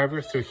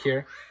screwdriver through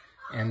here,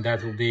 and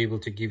that will be able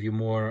to give you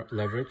more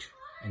leverage,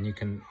 and you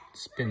can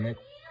spin it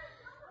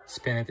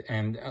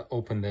and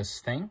open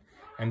this thing.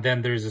 And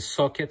then there is a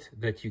socket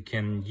that you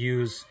can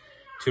use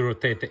to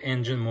rotate the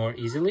engine more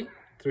easily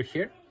through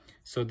here.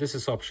 So this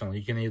is optional.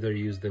 You can either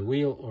use the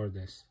wheel or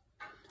this.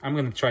 I'm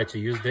going to try to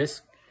use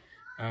this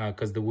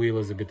because the wheel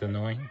is a bit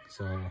annoying,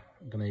 so I'm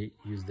going to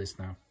use this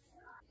now.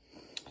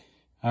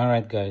 All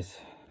right, guys.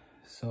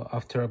 So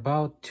after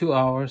about 2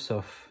 hours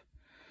of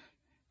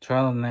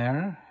trial and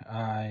error,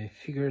 I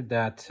figured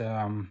that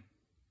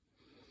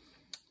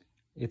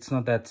it's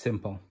not that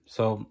simple.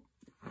 So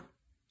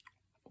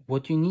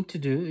what you need to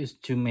do is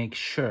to make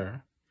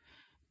sure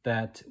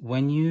that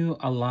when you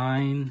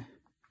align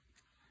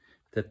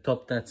the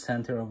top dead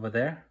center over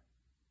there,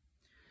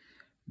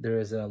 there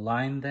is a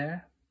line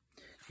there.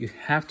 You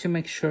have to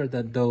make sure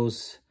that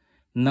those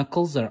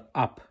knuckles are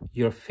up.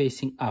 You're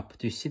facing up.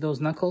 Do you see those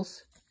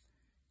knuckles?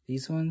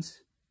 These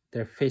ones,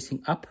 they're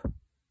facing up.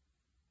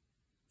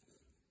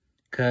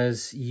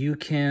 Because you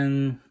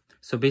can,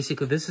 so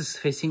basically this is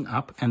facing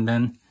up, and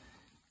then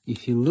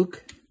if you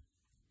look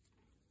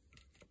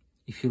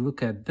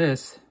at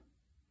this,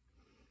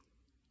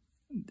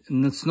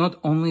 and it's not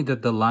only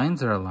that the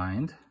lines are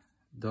aligned,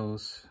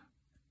 those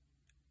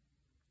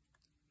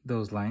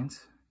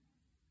lines,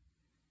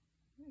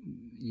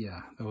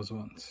 yeah, those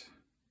ones,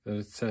 that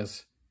it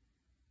says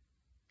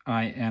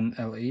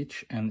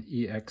INLH and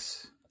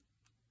LH,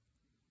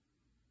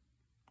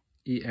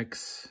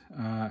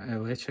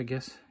 I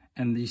guess.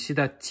 And you see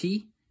that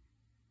T?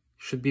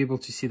 Should be able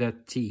to see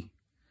that T.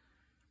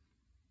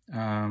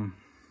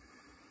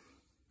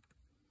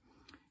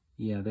 Yeah,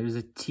 there's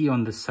a T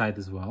on the side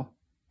as well.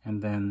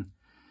 And then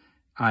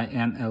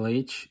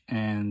INLH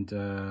and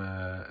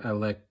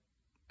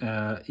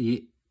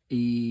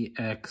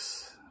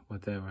EX,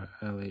 whatever,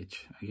 LH,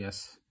 I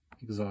guess,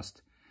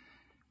 exhaust.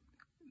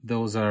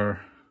 Those are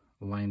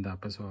lined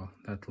up as well,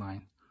 that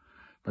line.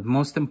 But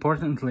most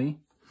importantly,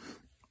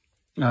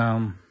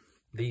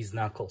 these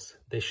knuckles,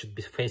 they should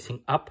be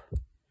facing up.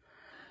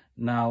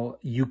 Now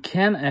you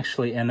can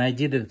actually, and I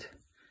did it,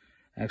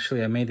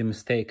 actually I made a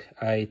mistake.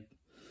 The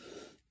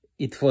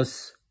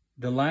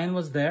line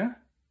was there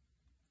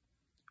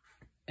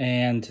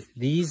and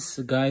these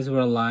guys were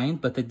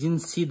aligned, but I didn't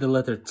see the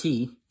letter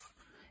T,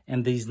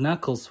 and these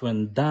knuckles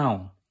went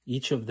down.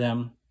 Each of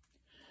them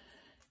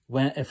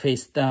went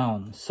face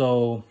down.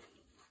 So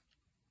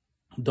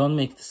don't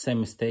make the same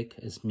mistake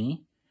as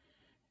me.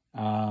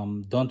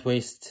 Don't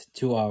waste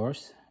 2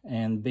 hours,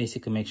 and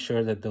basically make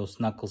sure that those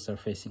knuckles are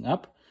facing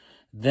up.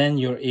 Then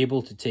you're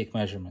able to take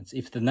measurements.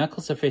 If the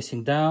knuckles are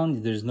facing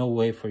down, there's no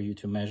way for you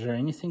to measure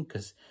anything,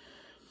 because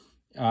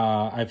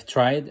I've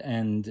tried,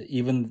 and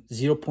even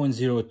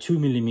 0.02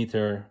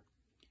 millimeter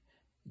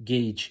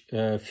gauge,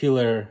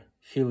 filler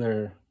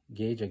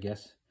gauge, I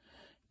guess,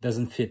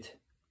 doesn't fit.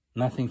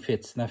 Nothing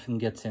fits, nothing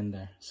gets in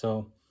there.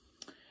 So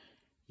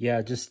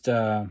yeah, just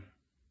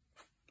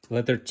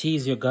letter T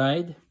is your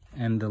guide,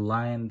 and the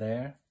line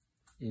there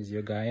is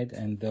your guide,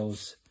 and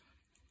those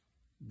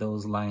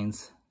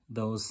lines,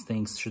 those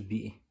things should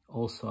be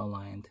also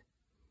aligned.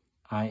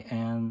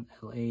 IN,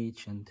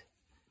 LH, and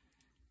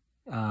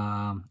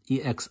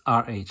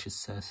EXRH, it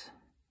says,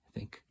 I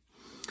think.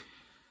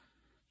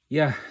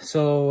 Yeah,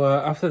 so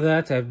after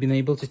that, I've been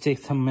able to take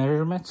some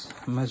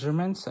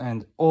measurements,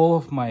 and all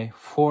of my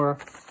 4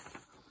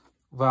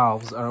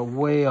 valves are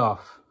way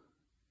off.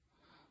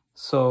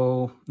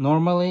 So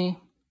normally,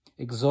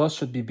 exhaust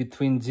should be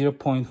between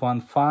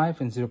 0.15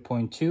 and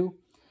 0.2.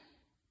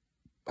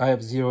 I have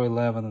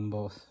 0.11 on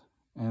both.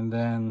 And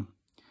then,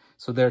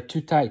 so they're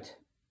too tight.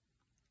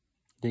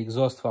 The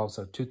exhaust valves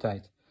are too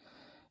tight.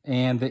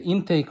 And the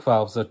intake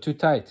valves are too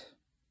tight.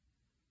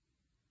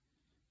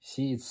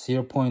 See, it's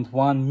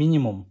 0.1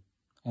 minimum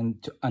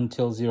and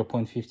until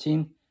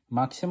 0.15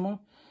 maximum.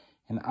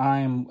 And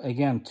I'm,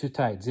 again, too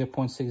tight,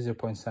 0.6,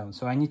 0.7.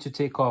 So I need to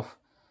take off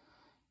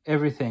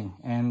everything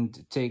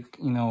and take,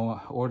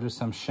 order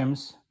some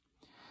shims.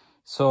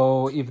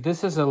 So if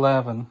this is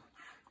 11,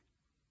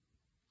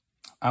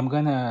 I'm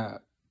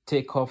gonna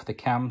take off the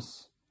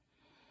cams,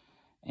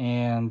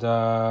 and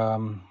I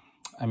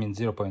mean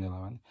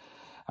 0.11.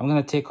 I'm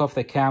gonna take off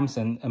the cams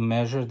and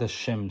measure the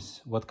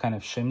shims, what kind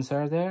of shims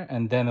are there,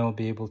 and then I'll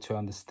be able to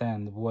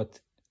understand what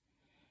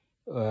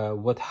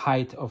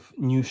height of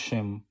new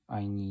shim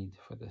I need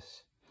for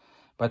this.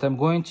 But I'm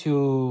going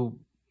to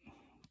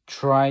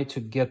try to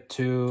get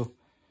to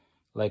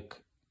like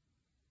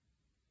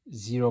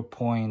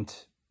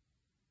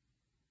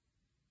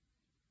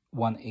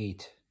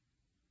 0.18,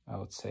 I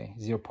would say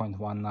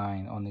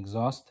 0.19 on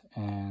exhaust,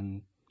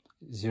 and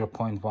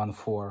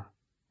 0.14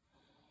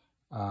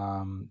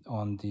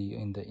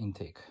 in the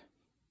intake.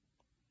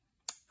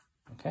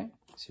 Okay,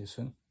 see you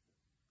soon.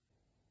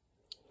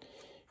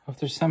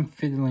 After some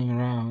fiddling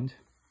around,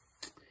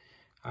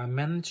 I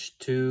managed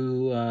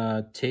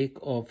to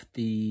take off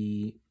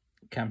the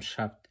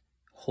camshaft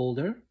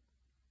holder,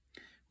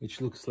 which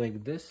looks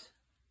like this,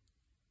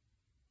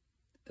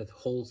 that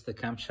holds the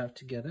camshaft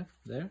together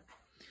there,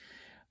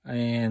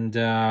 and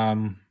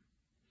I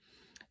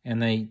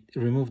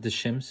removed the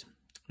shims.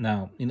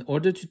 Now, in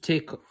order to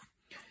take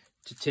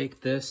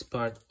this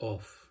part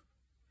off,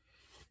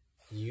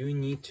 you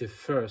need to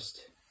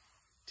first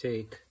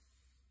take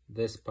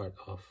this part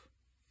off.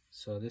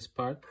 So this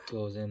part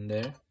goes in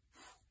there,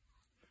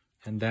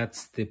 and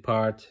that's the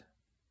part,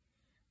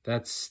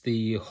 that's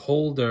the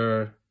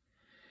holder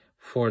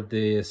for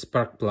the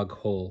spark plug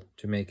hole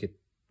to make it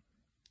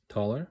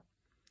taller.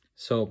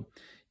 So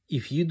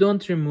if you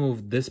don't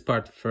remove this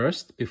part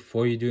first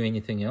before you do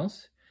anything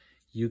else,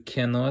 you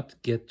cannot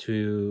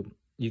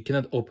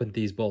open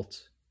these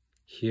bolts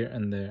here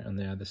and there on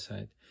the other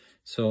side.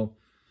 So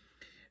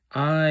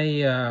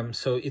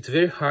so it's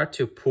very hard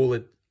to pull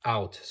it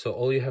out. So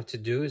all you have to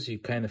do is you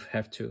kind of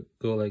have to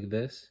go like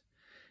this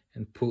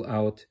and pull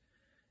out,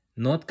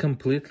 not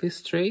completely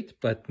straight,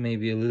 but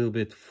maybe a little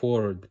bit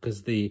forward,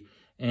 because the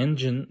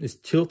engine is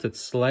tilted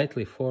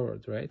slightly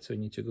forward, right? So you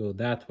need to go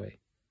that way,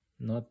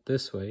 not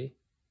this way,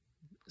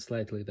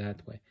 slightly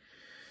that way.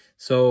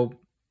 So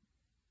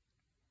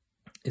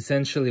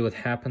essentially what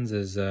happens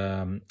is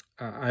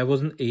I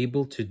wasn't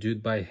able to do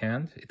it by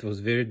hand. It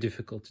was very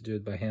difficult to do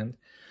it by hand.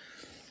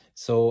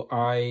 So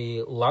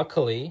I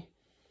luckily,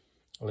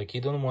 like,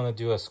 you don't want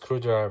to do a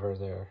screwdriver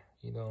there.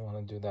 You don't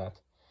want to do that.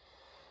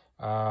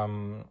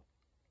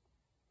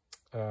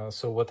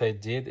 So what I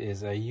did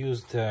is I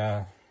used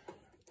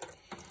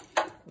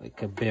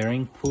like a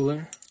bearing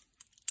puller,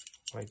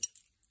 like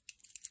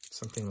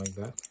something like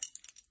that.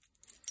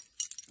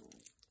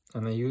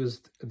 And I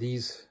used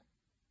these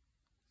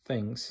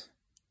things,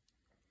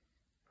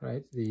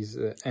 right, these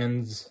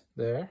ends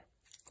there,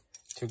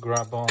 to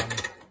grab on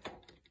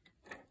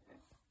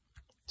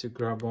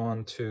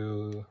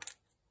to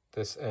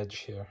this edge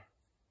here,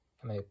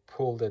 and I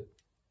pulled it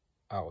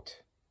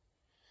out.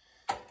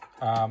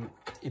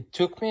 It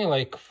took me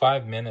like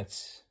 5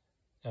 minutes,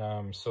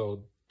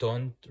 so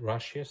don't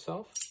rush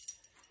yourself.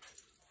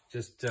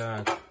 Just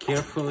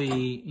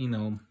carefully, you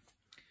know,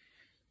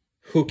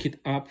 hook it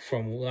up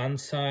from one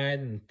side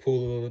and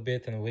pull a little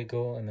bit and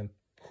wiggle, and then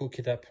hook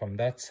it up from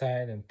that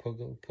side and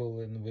pull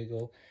and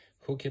wiggle.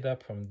 Hook it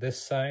up from this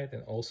side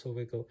and also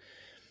wiggle.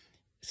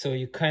 So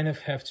you kind of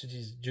have to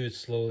just do it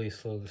slowly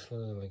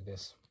like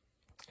this,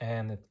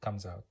 and it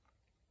comes out.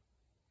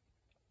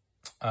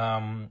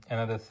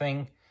 Another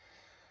thing,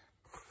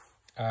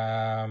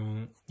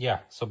 yeah,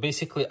 so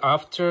basically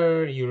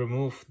after you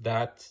remove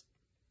that,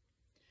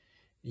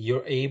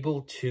 you're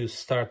able to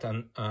start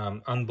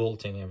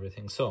unbolting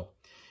everything. So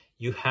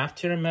you have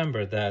to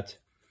remember that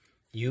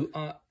you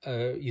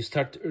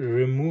start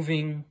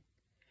removing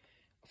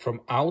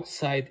from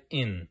outside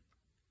in.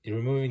 You're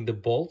removing the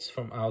bolts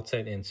from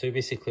outside in. So you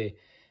basically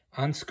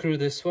unscrew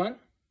this one,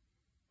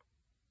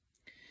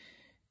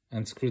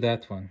 unscrew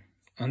that one,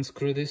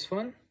 unscrew this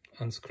one,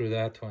 unscrew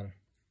that one,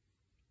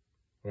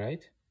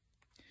 right?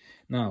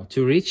 Now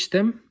to reach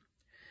them,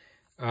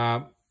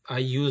 I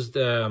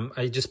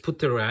just put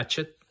the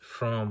ratchet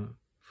from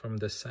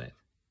this side,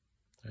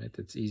 right?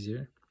 It's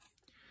easier.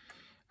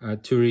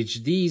 To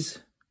reach these,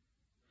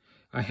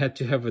 I had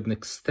to have an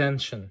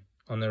extension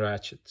on the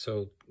ratchet,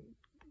 so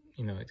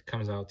you know it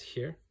comes out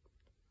here,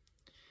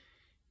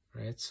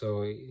 right?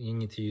 So you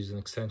need to use an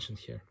extension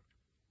here.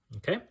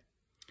 Okay.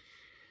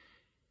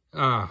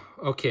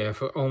 Okay, I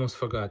almost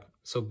forgot.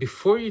 So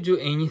before you do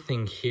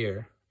anything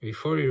here,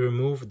 before you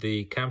remove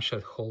the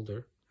camshaft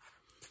holder,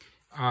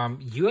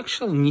 you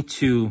actually need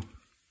to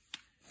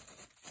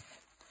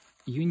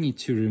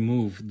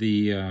remove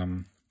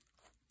the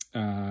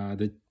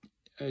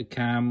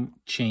cam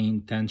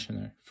chain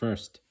tensioner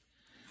first.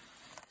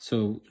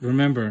 So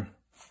remember,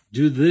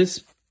 do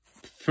this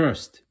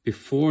first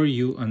before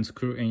you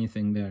unscrew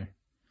anything there.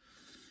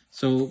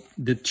 So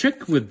the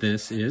trick with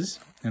this is,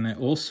 and I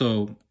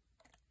also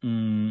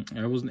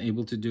I wasn't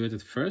able to do it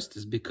at first,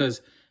 is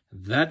because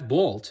that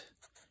bolt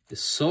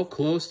is so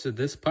close to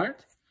this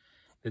part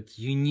that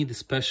you need a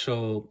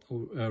special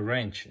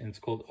wrench, and it's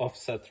called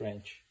offset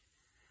wrench.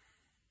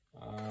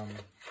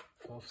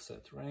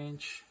 Offset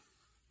wrench.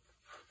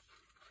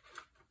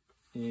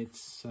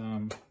 It's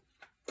an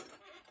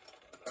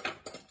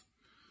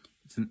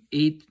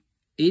 8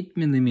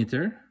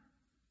 millimeter,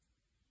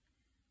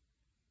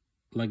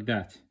 like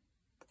that.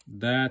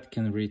 That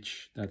can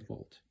reach that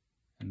bolt,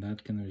 and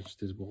that can reach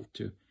this bolt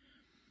too.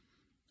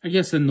 I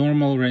guess a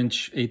normal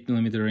wrench, 8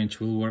 millimeter wrench,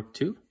 will work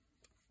too.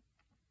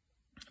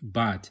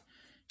 But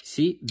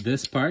see,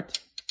 this part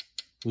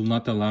will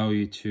not allow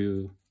you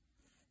to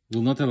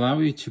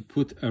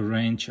put a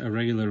wrench, a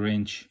regular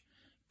wrench,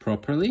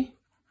 properly.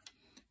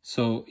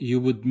 So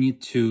you would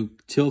need to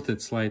tilt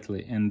it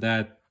slightly, and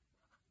that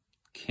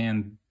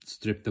can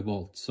strip the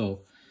bolt.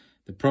 So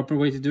the proper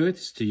way to do it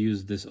is to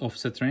use this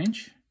offset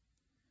wrench,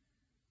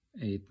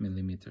 8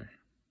 millimeter.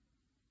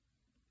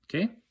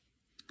 Okay.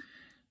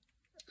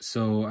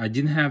 So I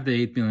didn't have the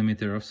 8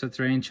 millimeter offset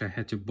wrench. I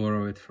had to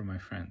borrow it from my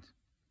friend.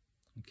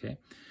 Okay.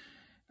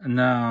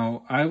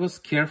 Now I was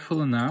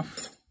careful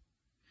enough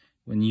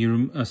when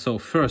you so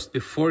first,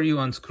 before you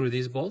unscrew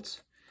these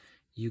bolts,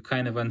 you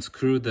kind of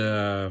unscrew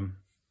the,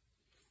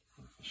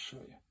 let me show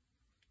you.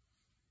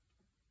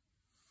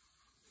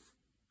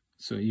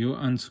 So you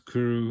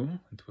unscrew,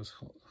 it was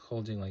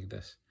holding like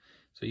this.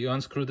 So you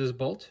unscrew this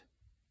bolt,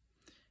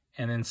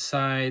 and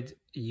inside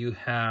you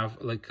have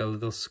like a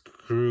little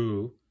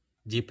screw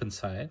deep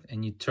inside,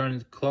 and you turn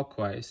it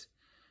clockwise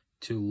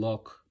to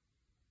lock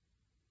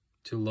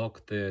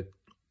the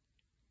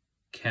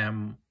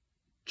cam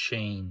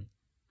chain.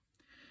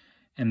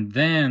 And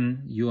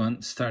then you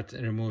start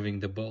removing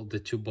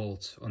the two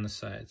bolts on the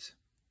sides.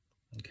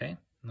 Okay,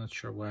 not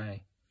sure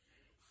why,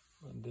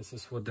 but this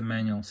is what the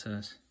manual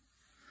says.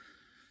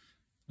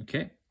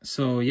 Okay,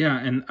 so yeah,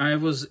 and I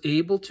was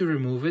able to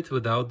remove it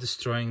without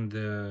destroying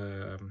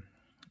the,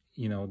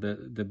 you know, the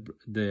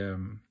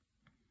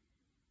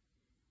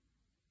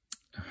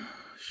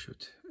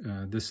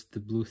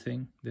blue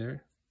thing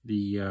there,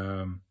 the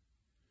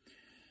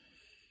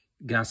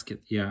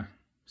gasket. Yeah.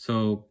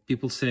 So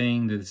people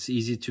saying that it's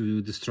easy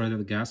to destroy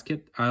the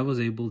gasket, I was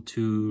able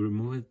to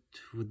remove it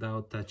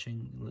without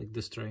touching, like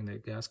destroying the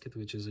gasket,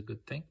 which is a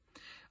good thing.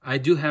 I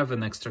do have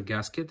an extra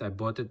gasket. I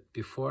bought it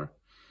before,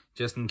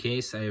 just in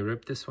case I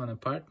rip this one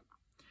apart.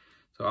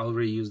 So I'll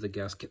reuse the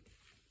gasket.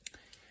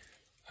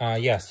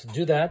 Yes,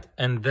 do that.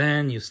 And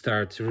then you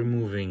start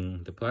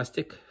removing the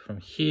plastic from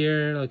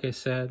here, like I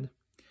said.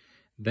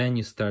 Then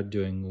you start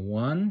doing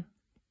one,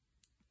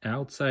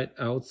 outside,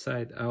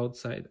 outside,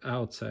 outside,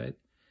 outside.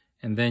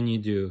 And then you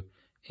do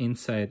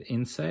inside,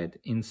 inside,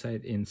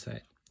 inside,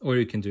 inside. Or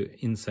you can do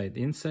inside,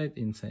 inside,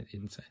 inside,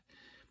 inside.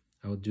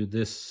 I'll do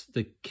this,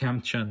 the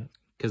camshaft,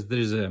 because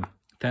there's a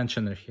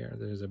tensioner here.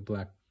 There's a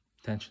black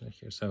tensioner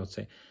here. So I would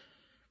say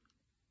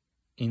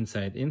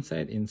inside,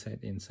 inside,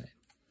 inside, inside.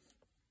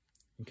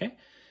 Okay?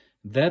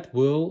 That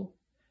will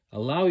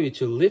allow you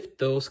to lift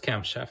those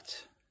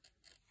camshafts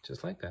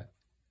just like that.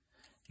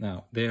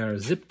 Now, they are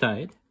zip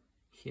tied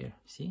here.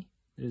 See?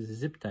 There's a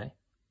zip tie.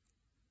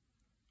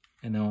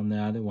 And on the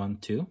other one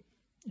too.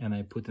 And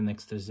I put an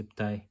extra zip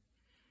tie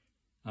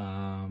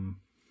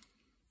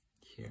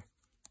here,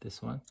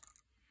 this one.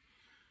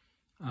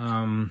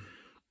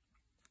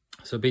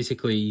 So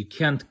basically you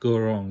can't go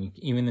wrong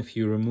even if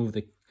you remove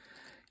the.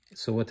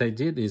 So what I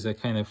did is I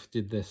kind of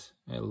did this.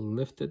 I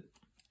lifted,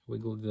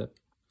 wiggled it up,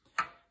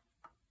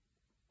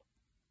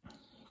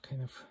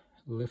 kind of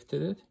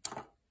lifted it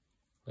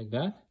like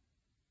that.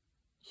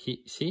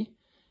 See,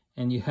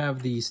 and you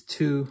have these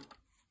two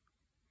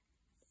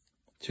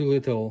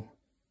little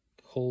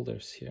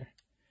holders here.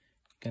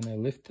 Gonna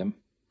lift them,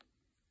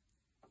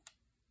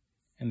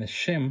 and the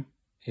shim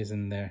is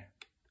in there.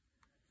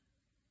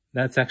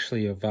 That's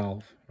actually a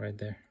valve right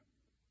there.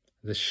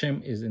 The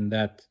shim is in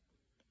that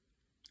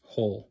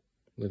hole,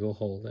 little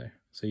hole there.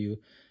 So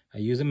I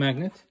use a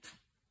magnet.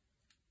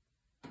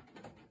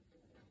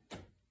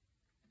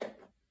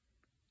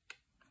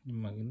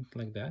 Magnet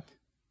like that.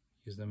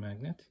 Use the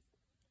magnet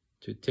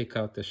to take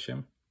out the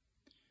shim.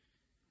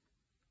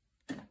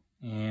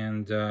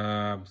 And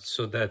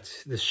so that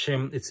the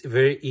shim, it's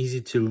very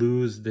easy to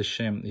lose the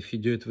shim. If you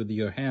do it with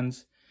your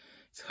hands,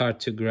 it's hard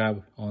to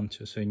grab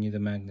onto, so you need a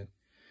magnet.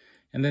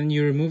 And then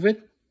you remove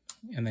it,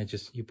 and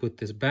you put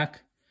this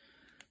back,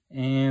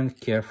 and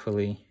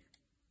carefully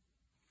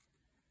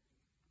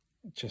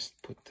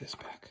just put this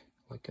back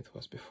like it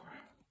was before.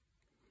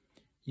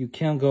 You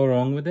can't go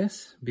wrong with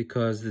this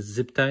because it's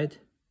zip tied,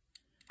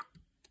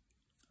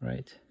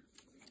 right?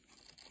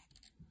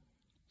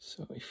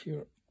 So if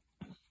you're,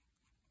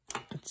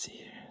 let's see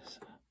here, so,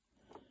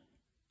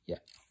 yeah,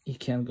 you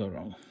can't go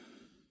wrong.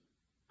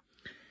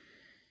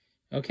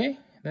 Okay,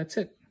 that's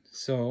it.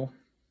 So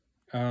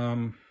let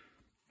me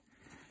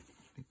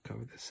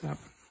cover this up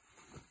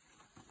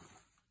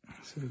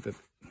so that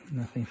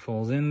nothing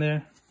falls in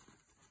there.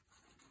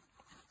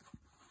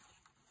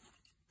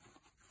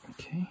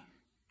 Okay.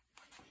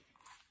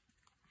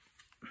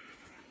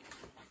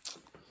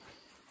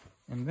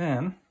 And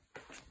then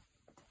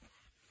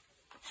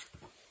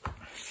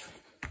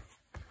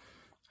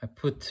I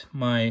put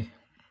my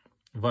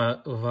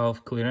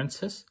valve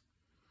clearances.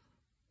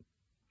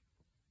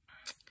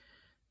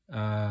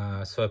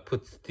 So I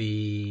put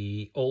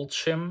the old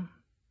shim.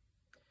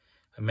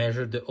 I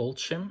measured the old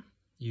shim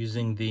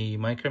using the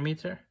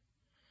micrometer.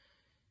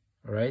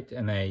 All right,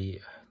 and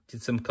I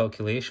did some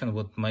calculation.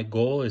 What my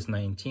goal is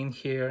 19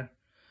 here.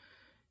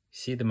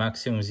 See the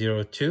maximum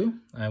 0.2.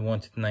 I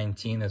wanted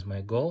 19 as my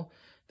goal.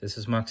 This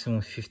is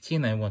maximum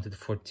 15. I wanted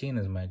 14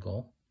 as my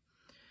goal.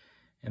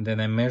 And then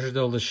I measured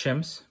all the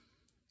shims.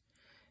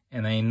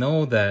 And I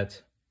know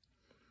that,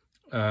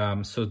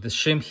 so the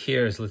shim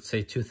here is, let's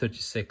say,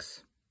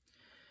 236.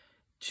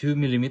 2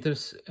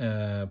 millimeters,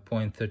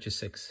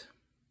 0.36.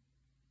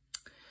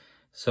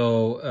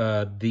 So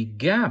the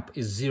gap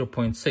is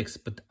 0.6,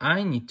 but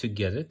I need to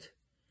get it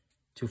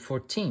to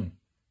 14.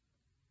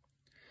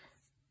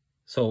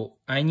 So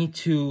I need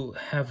to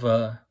have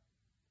a,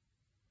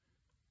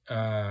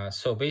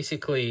 so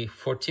basically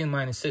 14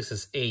 minus 6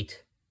 is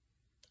 8,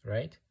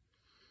 right?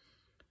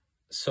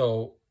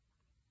 So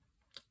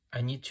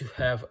I need to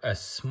have a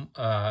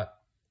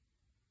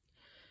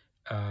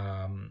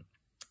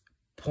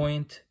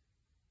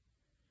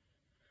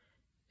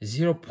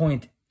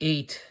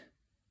 0.8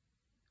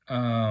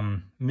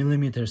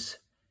 millimeters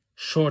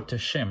shorter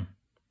shim.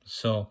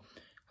 So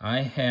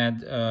I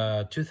had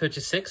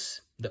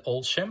 236, the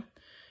old shim.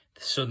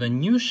 So the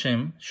new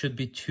shim should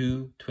be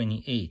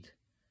 228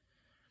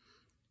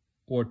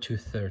 or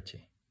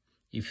 230.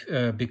 If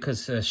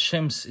because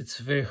shims, it's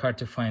very hard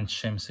to find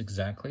shims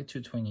exactly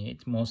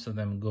 228. Most of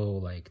them go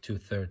like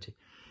 230.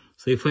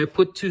 So if I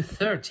put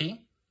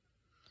 230,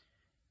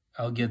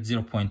 I'll get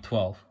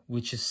 0.12,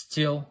 which is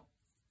still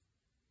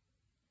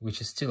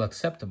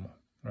acceptable,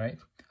 right?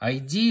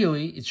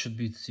 Ideally, it should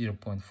be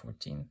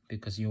 0.14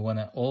 because you want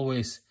to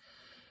always,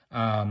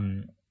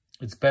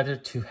 it's better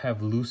to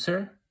have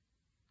looser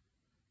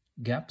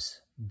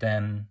gaps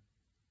than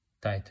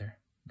tighter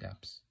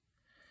gaps.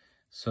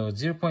 So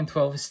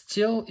 0.12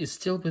 is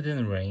still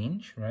within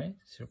range, right?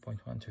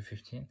 0.1 to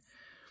 15.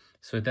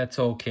 So that's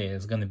okay.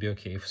 It's going to be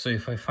okay. So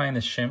if I find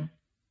a shim,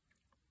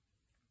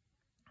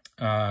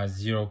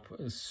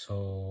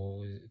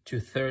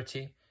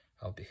 230,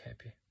 I'll be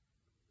happy.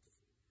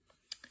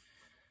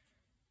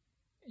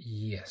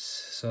 Yes,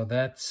 so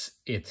that's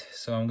it.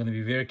 So I'm going to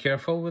be very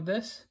careful with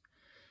this,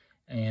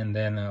 and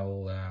then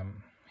I'll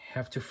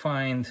have to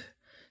find,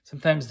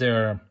 sometimes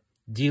there are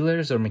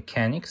dealers or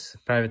mechanics,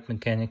 private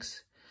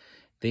mechanics,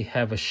 they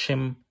have a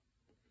shim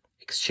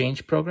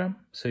exchange program.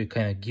 So you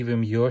kind of give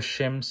them your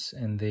shims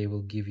and they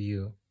will give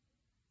you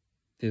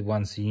the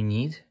ones you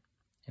need.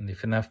 And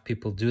if enough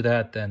people do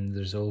that, then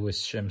there's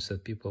always shims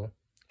that people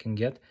can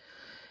get.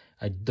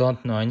 I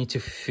don't know. I need to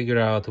figure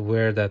out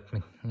where that,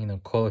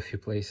 call a few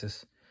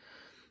places.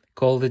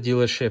 Call the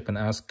dealership and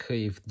ask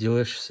if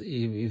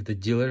the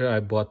dealer I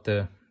bought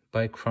the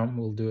bike from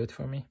will do it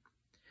for me.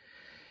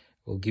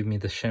 Will give me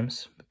the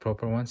shims, the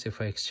proper ones,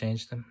 if I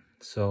exchange them.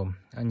 So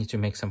I need to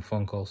make some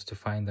phone calls to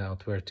find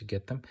out where to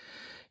get them.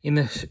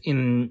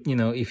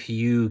 If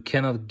you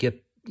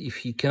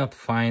cannot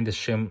find a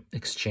shim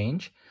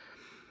exchange,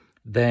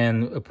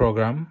 then a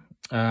program,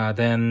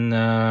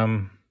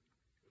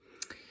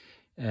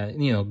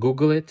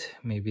 Google it.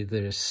 Maybe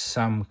there's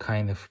some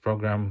kind of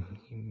program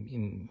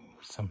in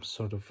some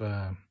sort of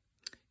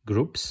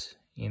groups,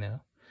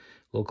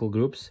 local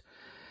groups.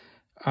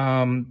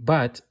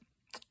 But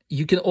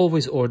you can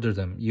always order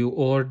them. You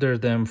order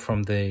them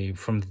from the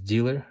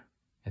dealer.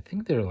 I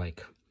think they're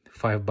like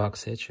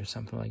 $5 each or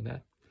something like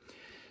that.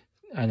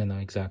 I don't know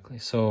exactly.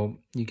 So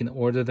you can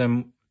order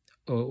them,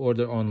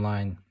 order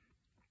online.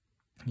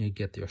 You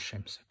get your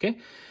shims, okay?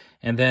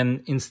 And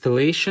then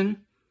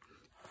installation,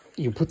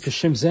 you put the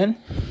shims in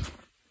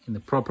the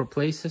proper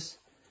places.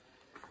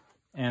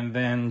 And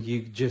then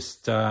you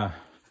just,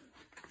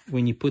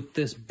 when you put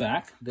this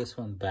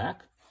one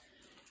back,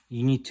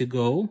 you need to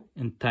go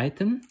and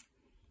tighten.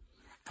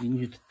 You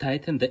need to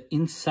tighten the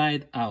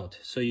inside out.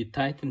 So you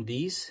tighten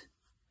these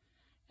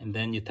and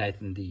then you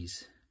tighten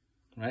these,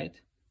 right?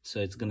 So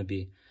it's going to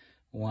be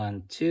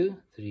 1, 2,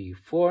 3,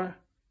 4,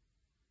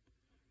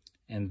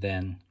 and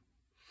then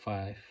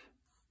 5,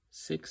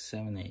 6,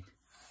 7, 8.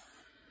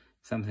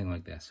 Something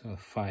like that. So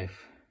 5,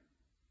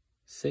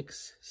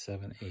 6,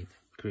 7, 8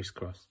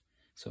 crisscross.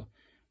 So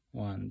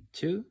 1,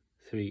 2,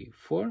 3,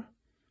 4,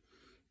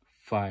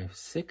 5,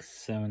 6,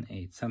 7,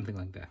 8, something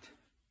like that.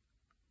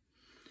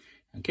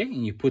 Okay,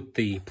 and you put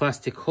the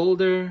plastic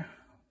holder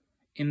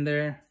in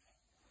there,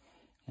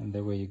 and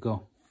there you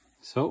go.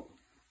 So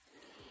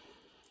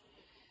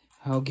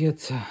I'll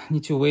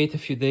need to wait a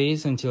few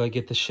days until I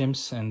get the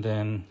shims, and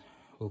then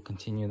we'll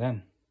continue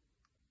then.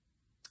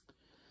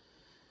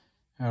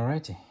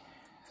 Alrighty,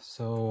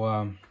 so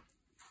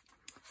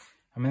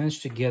I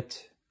managed to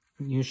get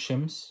new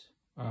shims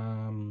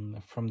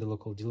from the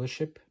local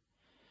dealership,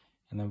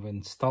 and I've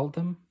installed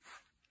them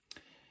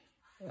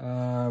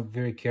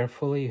very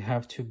carefully. You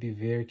have to be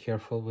very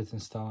careful with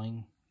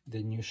installing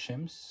the new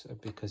shims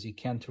because you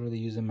can't really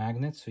use a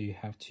magnet, so you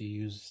have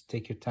to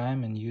take your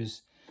time and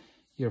use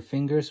your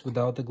fingers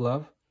without the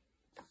glove.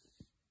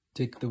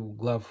 Take the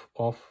glove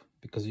off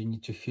because you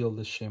need to feel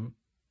the shim.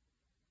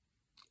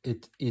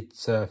 It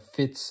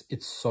fits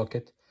its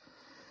socket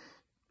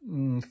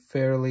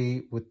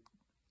fairly with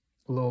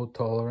low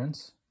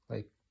tolerance.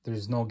 Like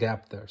there's no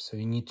gap there, so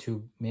you need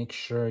to make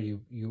sure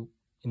you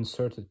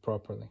insert it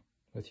properly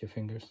with your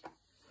fingers.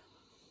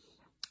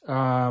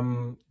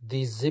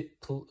 The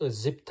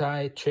zip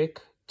tie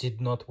trick did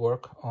not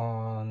work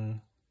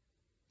on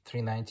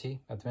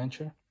 390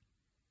 Adventure,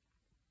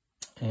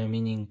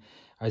 meaning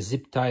I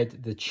zip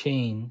tied the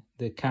chain,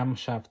 the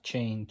camshaft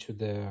chain, to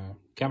the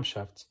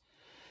camshafts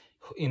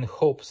in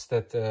hopes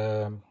that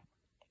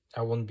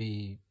I won't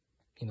be,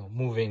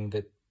 moving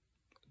the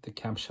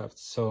camshafts.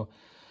 So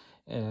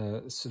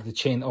the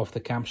chain off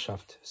the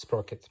camshaft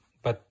sprocket.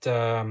 But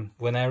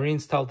when I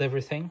reinstalled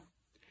everything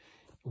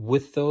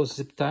with those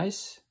zip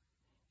ties,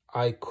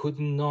 I could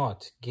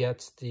not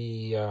get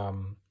the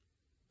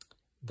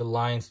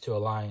lines to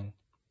align.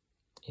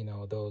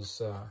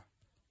 Those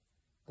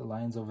the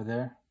lines over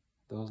there,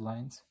 those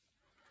lines.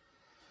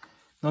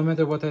 No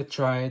matter what I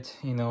tried,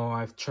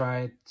 I've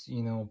tried,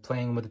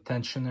 playing with the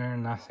tensioner,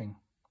 nothing.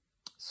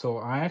 So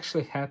I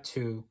actually had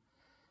to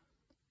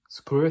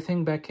screw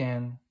everything back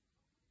in,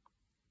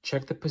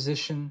 check the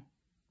position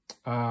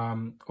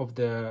of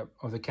the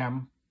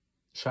cam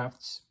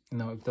shafts,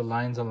 if the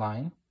lines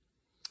align,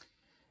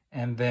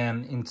 and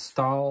then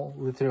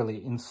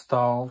literally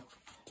install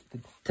the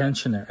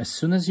tensioner. As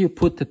soon as you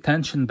put the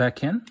tension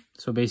back in,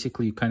 so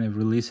basically you kind of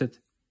release it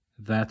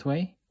that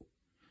way.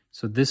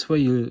 So this way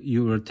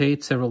you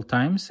rotate several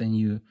times,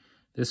 and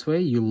this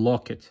way you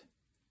lock it.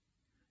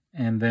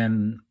 And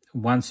then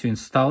once you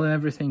install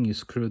everything, you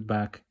screw it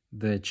back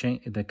the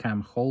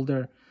cam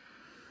holder.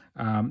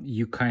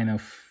 You kind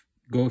of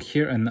go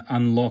here and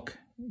unlock,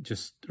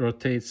 just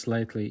rotate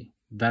slightly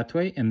that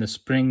way, and the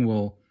spring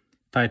will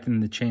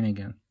tighten the chain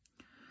again.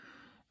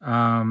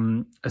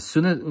 As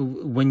soon as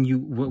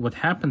what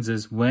happens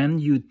is when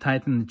you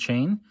tighten the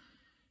chain,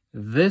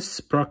 this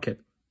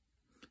sprocket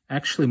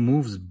actually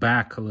moves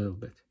back a little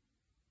bit,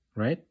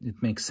 right?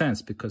 It makes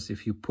sense because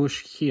if you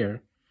push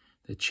here,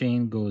 the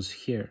chain goes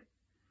here.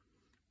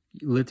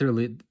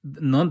 Literally,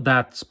 not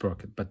that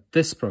sprocket, but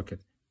this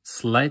sprocket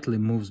slightly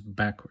moves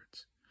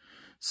backwards.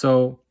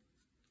 So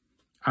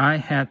I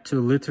had to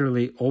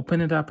literally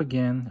open it up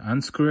again,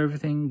 unscrew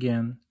everything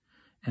again,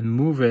 and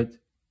move it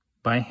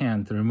by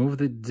hand, to remove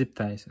the zip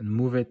ties and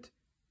move it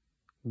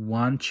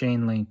one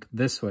chain link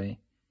this way.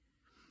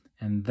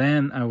 And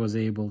then I was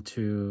able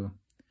to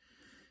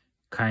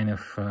kind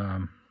of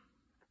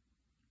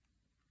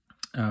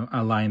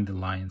align the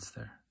lines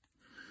there.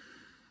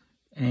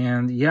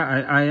 And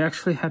yeah, I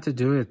actually had to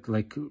do it,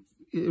 like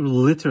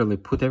literally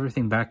put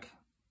everything back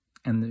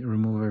and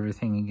remove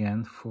everything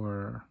again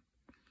for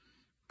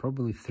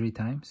probably 3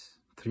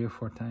 or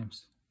 4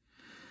 times.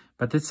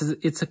 But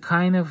it's a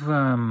kind of,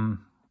 and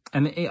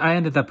I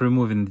ended up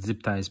removing the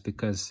zip ties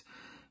because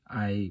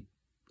I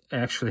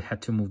actually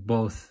had to move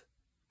both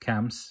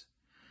cams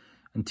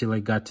until I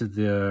got to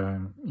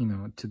the, you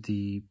know, to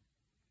the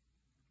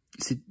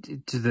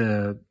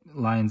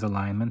lines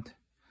alignment.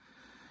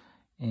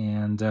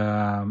 And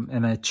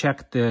I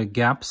checked the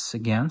gaps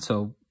again,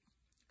 so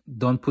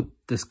don't put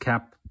this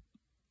cap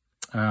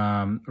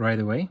right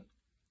away,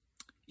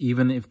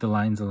 even if the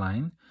lines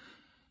align.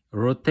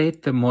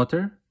 Rotate the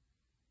motor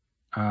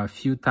a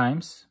few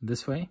times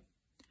this way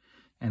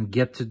and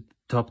get to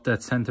top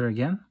that center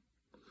again,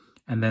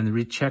 and then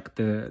recheck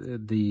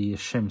the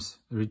shims,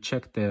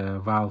 recheck the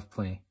valve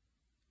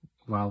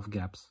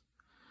gaps.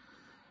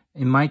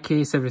 In my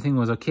case, everything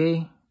was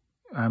okay.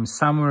 I'm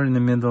somewhere in the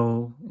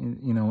middle,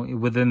 you know,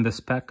 within the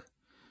spec,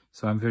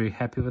 so I'm very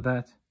happy with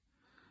that.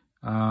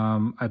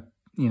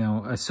 You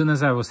know, as soon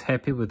as I was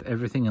happy with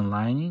everything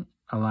aligning,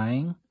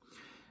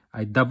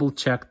 I double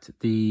checked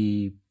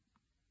the,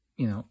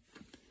 you know,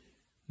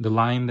 the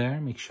line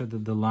there, make sure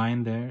that the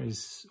line there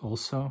is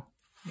also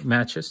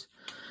matches.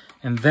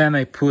 And then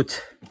I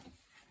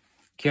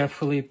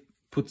carefully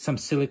put some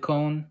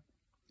silicone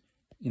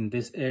in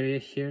this area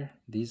here.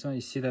 These one,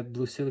 you see that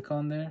blue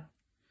silicone there?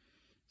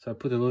 So I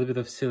put a little bit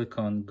of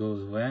silicone,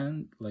 goes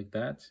around like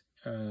that,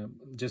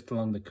 just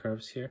along the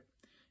curves here,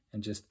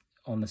 and just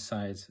on the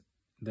sides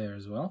there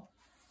as well.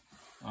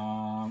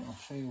 I'll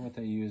show you what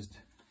I used.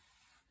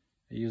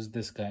 I used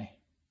this guy.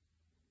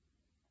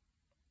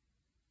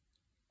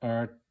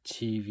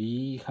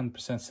 RTV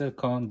 100%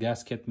 silicone,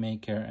 gasket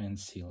maker, and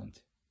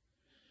sealant.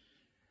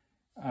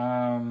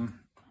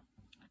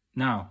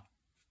 Now,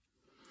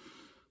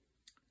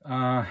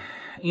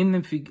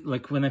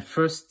 like when I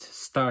first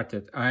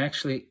started, I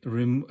actually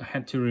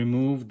had to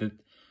remove the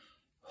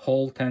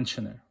whole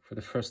tensioner for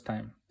the first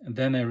time, and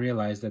then I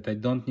realized that I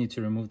don't need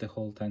to remove the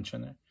whole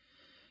tensioner.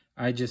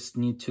 I just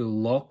need to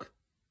lock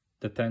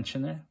the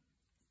tensioner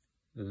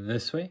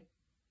this way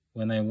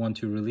when I want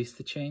to release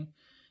the chain,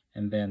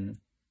 and then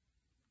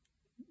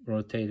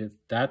rotate it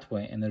that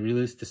way and I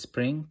release the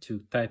spring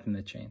to tighten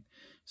the chain.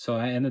 So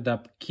I ended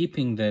up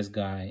keeping this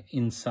guy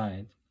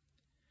inside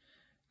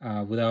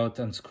without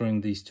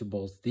unscrewing these 2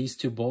 bolts. These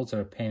 2 bolts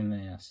are a pain in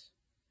the ass.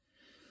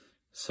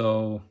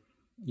 So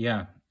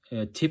yeah,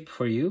 a tip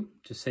for you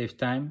to save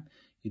time: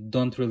 you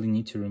don't really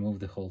need to remove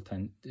the whole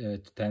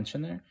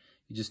tensioner.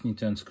 You just need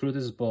to unscrew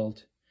this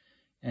bolt,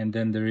 and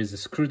then there is a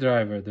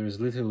screwdriver. There is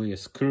literally a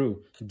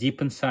screw deep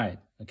inside,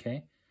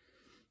 okay?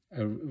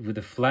 With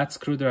a flat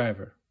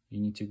screwdriver, you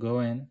need to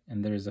go in,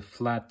 and there is a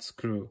flat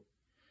screw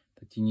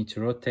that you need to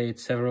rotate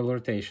several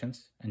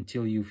rotations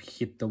until you've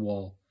hit the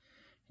wall.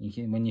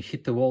 When you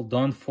hit the wall,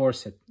 don't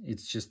force it. It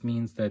just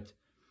means that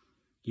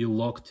you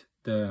locked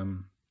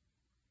the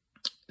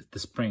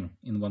spring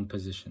in one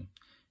position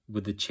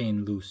with the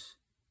chain loose.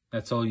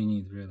 That's all you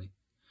need, really.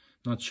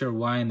 Not sure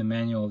why in the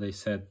manual they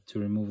said to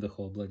remove the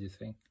whole bloody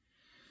thing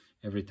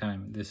every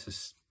time. This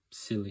is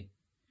silly.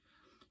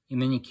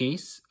 In any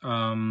case,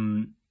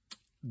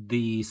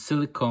 the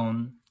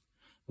silicone,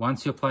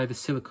 once you apply the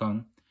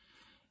silicone,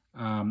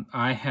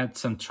 I had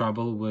some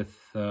trouble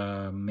with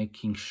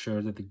making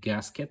sure that the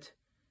gasket,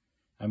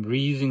 I'm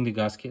reusing the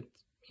gasket,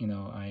 you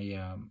know,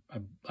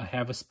 I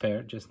have a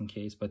spare just in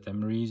case, but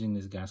I'm reusing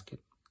this gasket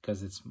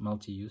because it's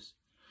multi-use.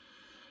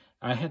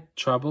 I had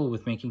trouble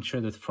with making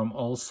sure that from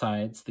all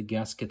sides the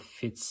gasket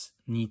fits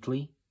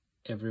neatly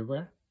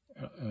everywhere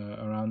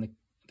around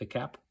the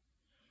cap.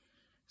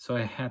 So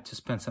I had to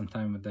spend some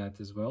time with that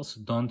as well.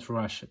 So don't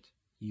rush it.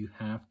 You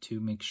have to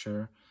make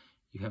sure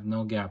you have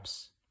no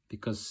gaps,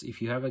 because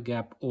if you have a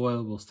gap,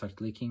 oil will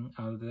start leaking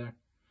out of there,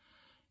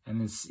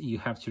 and you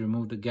have to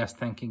remove the gas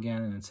tank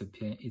again, and it's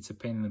a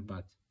pain in the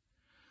butt.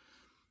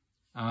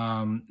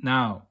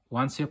 Now,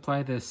 once you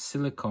apply the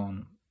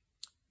silicone,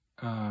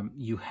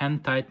 you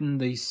hand tighten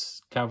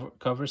these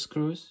cover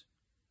screws.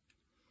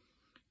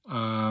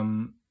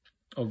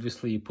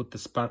 Obviously, you put the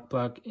spark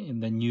plug in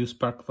the new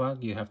spark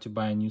plug. You have to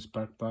buy a new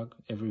spark plug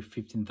every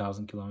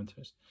 15,000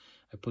 kilometers.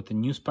 I put the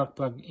new spark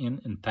plug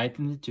in and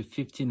tightened it to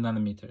 15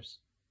 nanometers.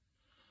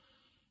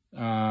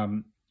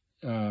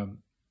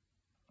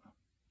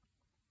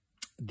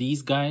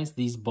 These guys,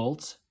 these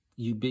bolts,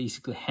 you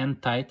basically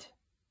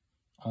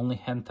only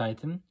hand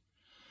tighten,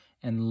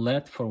 and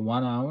let for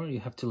 1 hour. You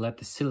have to let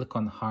the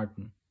silicone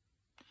harden.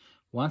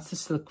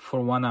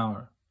 For 1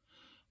 hour.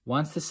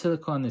 Once the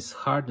silicone is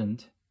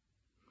hardened,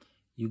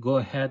 you go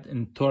ahead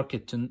and torque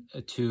it to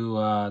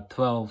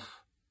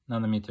 12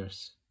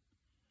 nanometers.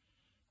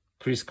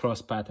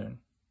 Crisscross pattern,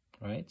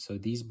 right? So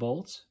these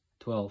bolts,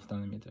 12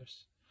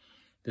 nanometers.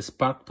 The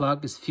spark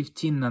plug is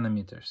 15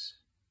 nanometers.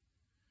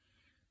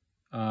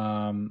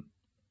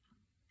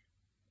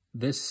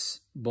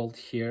 This bolt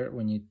here,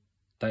 when you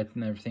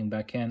tighten everything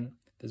back in,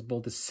 this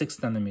bolt is 6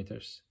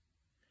 nanometers.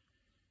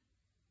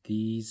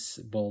 These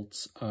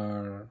bolts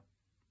are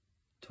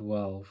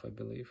 12, I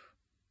believe.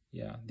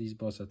 Yeah, these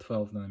bolts are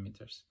 12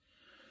 nanometers.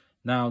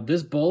 Now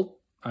this bolt,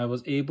 I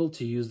was able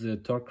to use the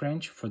torque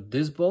wrench. For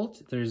this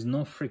bolt, there is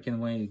no freaking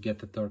way to get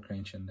the torque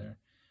wrench in there.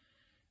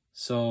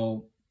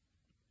 So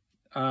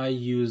I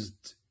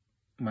used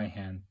my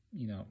hand,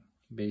 you know,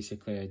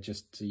 basically I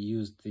just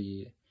used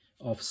the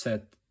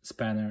offset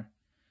spanner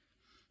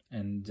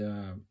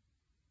and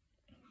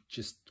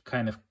just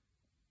kind of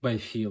by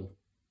feel,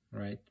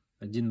 right?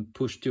 I didn't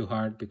push too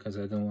hard because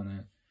I don't want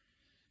to,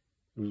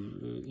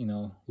 you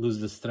know, lose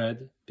this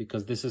thread,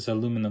 because this is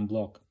aluminum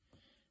block.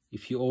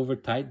 If you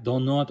do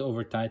not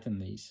over tighten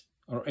these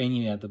or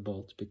any other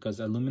bolt, because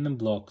aluminum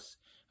blocks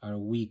are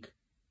weak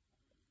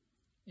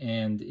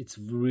and it's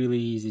really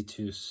easy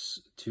to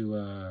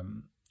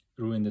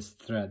ruin this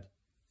thread.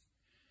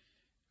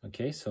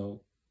 Okay,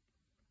 so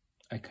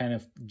I kind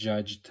of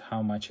judged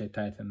how much I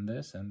tightened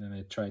this, and then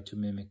I tried to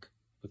mimic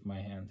with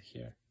my hand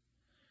here.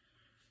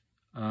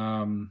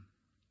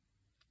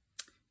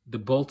 The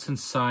bolts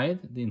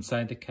inside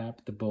the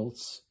cap, the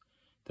bolts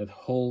that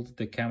hold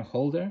the cam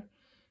holder,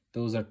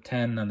 those are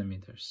 10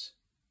 nanometers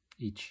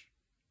each.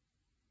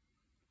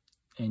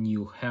 And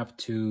you have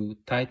to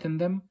tighten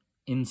them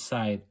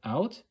inside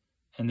out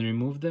and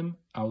remove them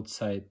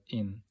outside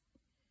in.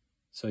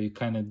 So you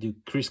kind of do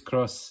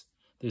crisscross.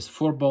 There's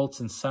 4 bolts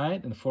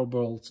inside and 4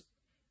 bolts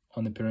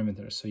on the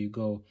perimeter. So you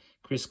go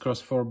crisscross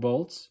 4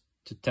 bolts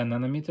to 10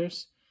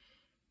 nanometers,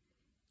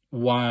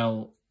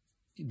 while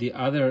the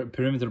other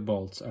perimeter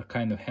bolts are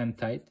kind of hand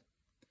tight.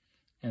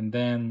 And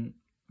then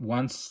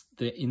once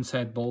the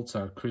inside bolts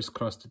are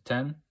crisscrossed to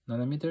 10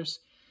 nanometers,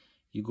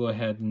 you go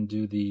ahead and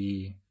do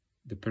the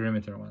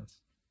perimeter ones.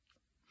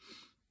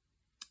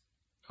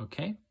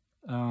 Okay.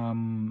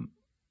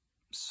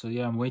 So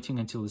yeah, I'm waiting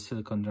until the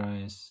silicone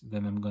dries.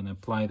 Then I'm going to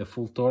apply the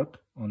full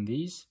torque on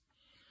these.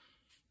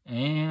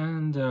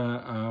 And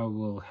I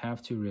will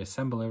have to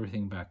reassemble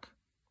everything back.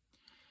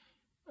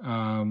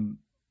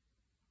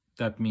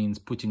 That means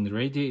putting the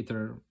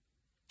radiator,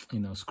 you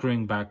know,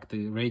 screwing back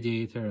the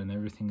radiator and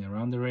everything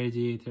around the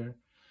radiator,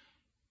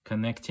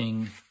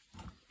 connecting,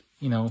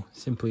 you know,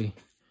 simply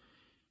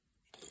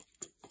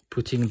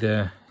putting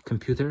the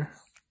computer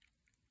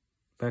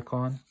back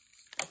on,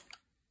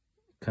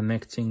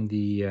 connecting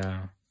the,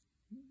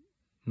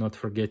 not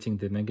forgetting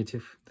the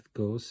negative that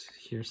goes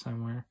here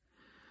somewhere.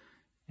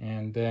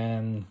 And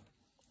then,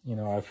 you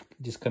know, I've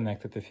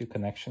disconnected a few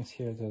connections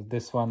here.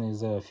 This one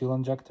is a fuel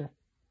injector.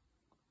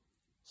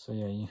 So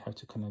yeah, you have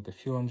to connect the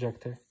fuel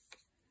injector.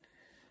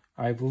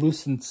 I've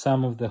loosened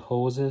some of the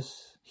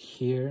hoses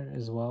here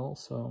as well.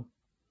 So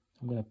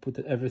I'm going to put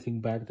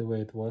everything back the way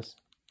it was.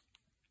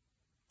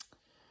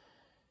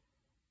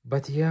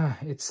 But yeah,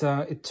 it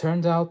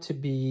turned out to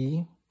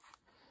be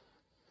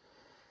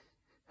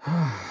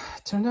like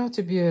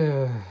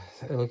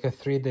a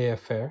 3-day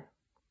affair,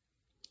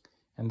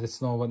 and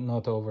it's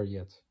not over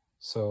yet.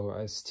 So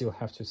I still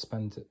have to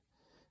spend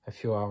a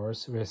few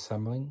hours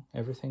reassembling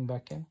everything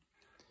back in.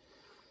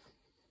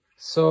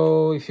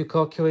 So if you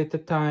calculate the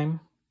time,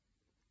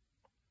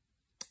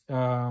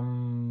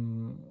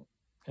 and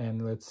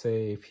let's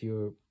say if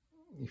your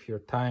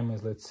time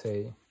is, let's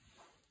say,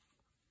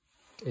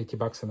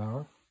 $80 an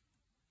hour,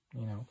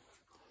 you know,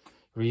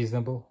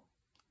 reasonable,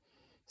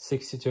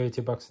 60 to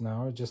 80 bucks an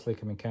hour, just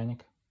like a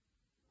mechanic,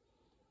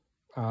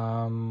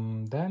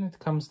 then it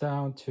comes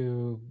down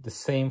to the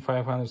same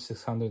 $500,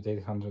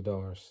 $600,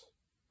 $800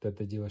 that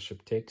the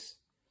dealership takes.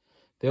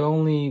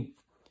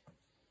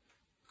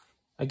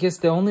 I guess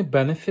the only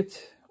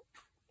benefit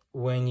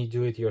when you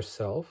do it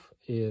yourself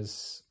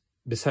is,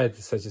 besides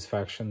the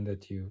satisfaction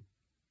that you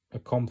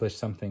accomplish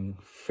something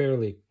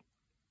fairly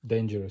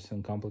dangerous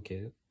and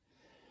complicated,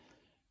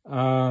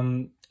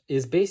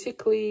 is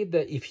basically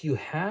that if you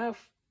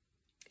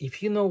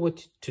know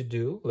what to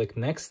do, like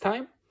next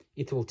time,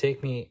 it will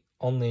take me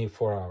only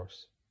 4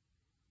 hours,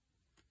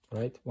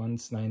 right?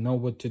 Once I know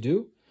what to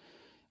do,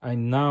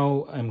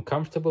 I'm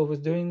comfortable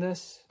with doing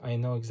this. I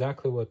know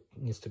exactly what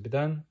needs to be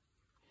done.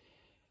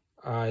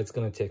 It's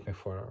going to take me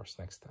 4 hours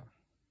next time,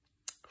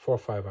 4 or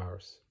 5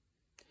 hours.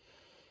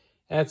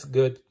 That's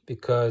good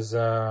because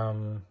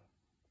yeah,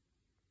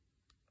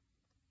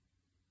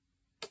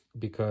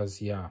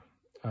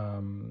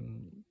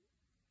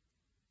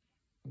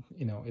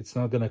 you know, it's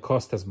not going to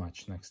cost as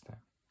much next time.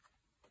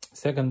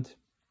 Second,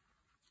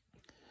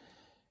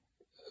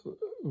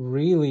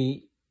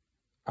 really,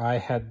 I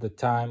had the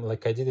time,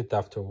 like I did it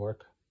after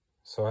work.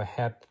 So I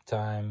had the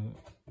time,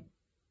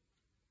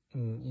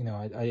 you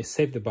know, I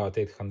saved about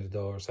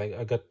 $800.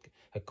 I got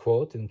a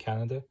quote in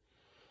Canada.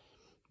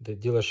 The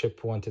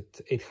dealership wanted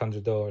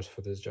 $800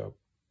 for this job.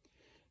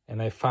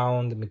 And I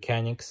found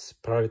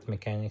private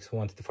mechanics who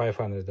wanted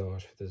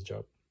 $500 for this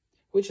job,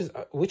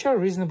 which are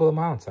reasonable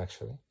amounts,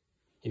 actually,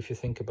 if you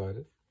think about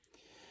it.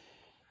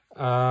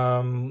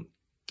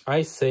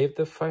 I saved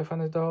the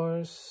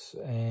 $500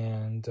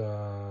 and,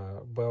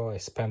 well, I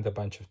spent a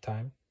bunch of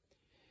time.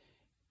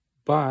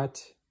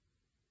 But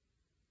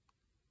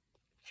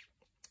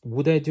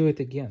would I do it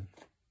again?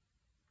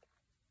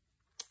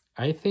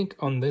 I think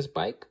on this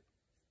bike,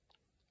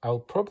 I'll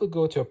probably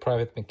go to a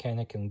private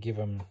mechanic and give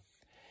him,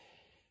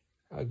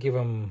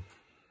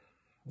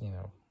 you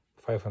know,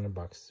 500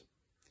 bucks.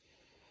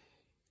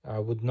 I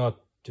would not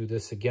do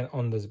this again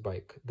on this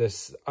bike.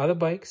 There's other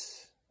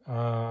bikes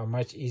are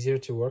much easier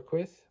to work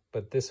with,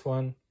 but this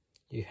one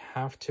you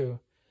have to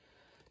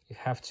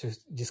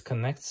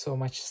disconnect so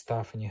much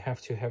stuff, and you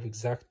have to have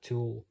exact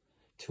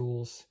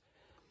tools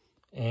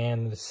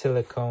and the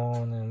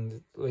silicone,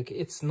 and like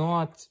it's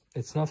not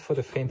for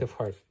the faint of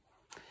heart.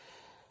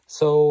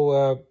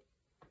 So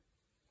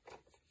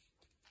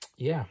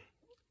yeah,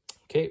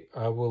 okay,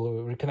 I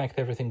will reconnect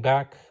everything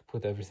back,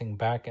 put everything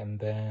back, and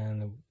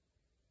then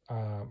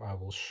I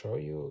will show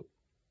you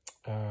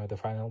the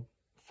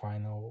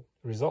final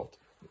result.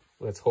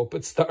 Let's hope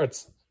it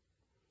starts.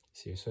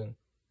 See you soon.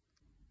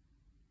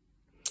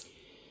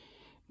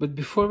 But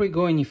before we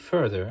go any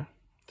further,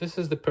 this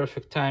is the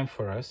perfect time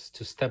for us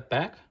to step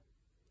back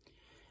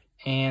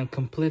and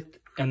complete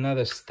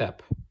another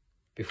step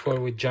before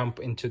we jump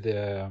into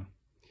the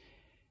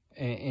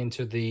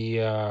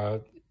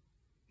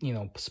you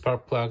know,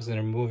 spark plugs and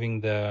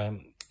removing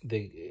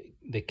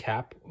the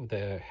cap,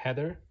 the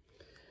header.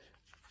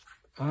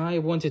 I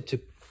wanted to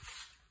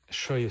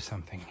show you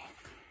something.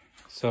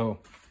 So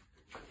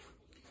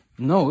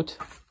note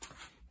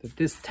that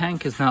this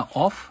tank is now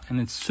off, and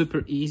it's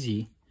super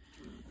easy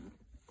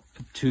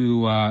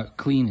to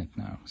clean it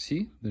now.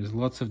 See, there's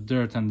lots of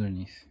dirt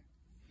underneath.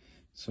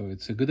 So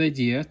it's a good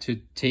idea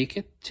to take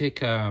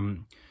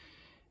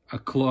a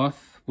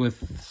cloth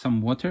with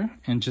some water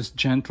and just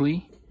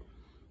gently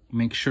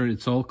make sure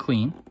it's all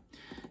clean.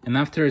 And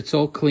after it's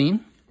all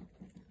clean,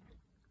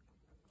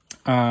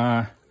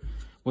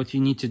 what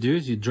you need to do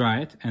is you dry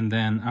it, and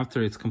then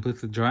after it's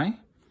completely dry,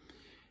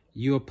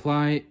 you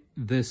apply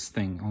this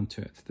thing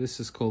onto it. This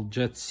is called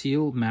Jet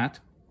Seal Matte.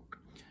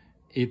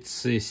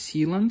 It's a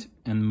sealant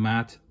and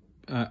matte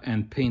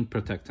and paint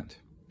protectant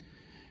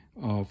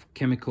of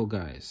Chemical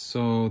Guys.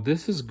 So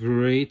this is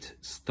great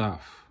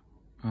stuff.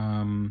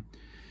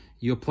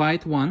 You apply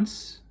it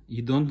once.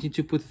 You don't need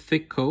to put a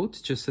thick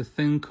coat, just a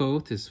thin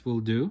coat will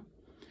do.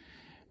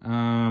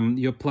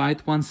 You apply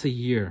it once a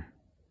year,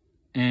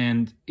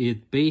 and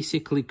it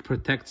basically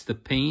protects the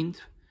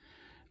paint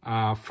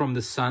from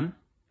the sun,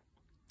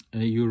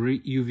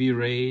 UV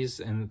rays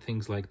and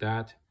things like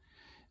that.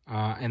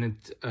 And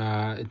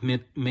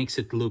it makes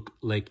it look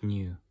like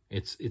new.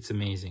 It's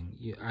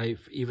amazing.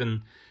 I've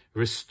even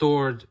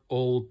restored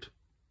old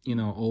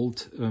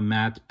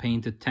matte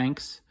painted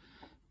tanks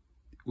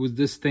with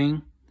this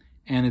thing,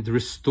 and it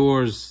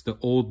restores the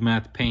old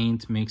matte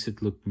paint, makes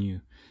it look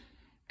new,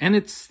 and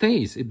it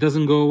stays. It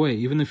doesn't go away.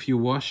 Even if you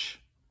wash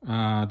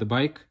the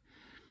bike,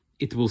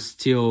 it will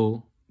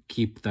still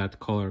keep that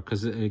color,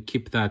 because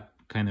keep that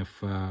kind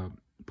of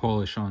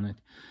polish on it.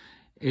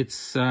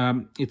 It's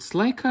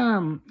like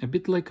a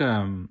bit like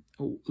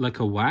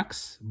a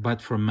wax,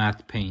 but for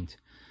matte paint.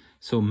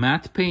 So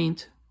matte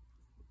paint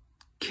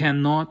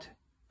cannot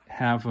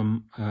have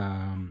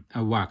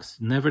a wax.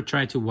 Never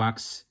try to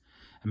wax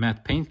a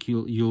matte paint.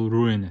 You'll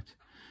ruin it.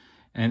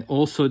 And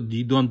also,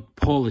 you don't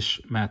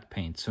polish matte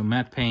paint. So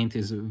matte paint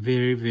is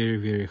very, very,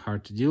 very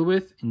hard to deal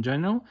with in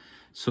general.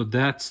 So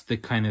that's the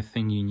kind of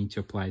thing you need to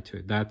apply to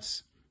it.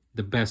 That's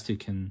the best you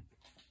can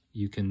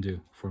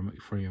do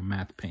for your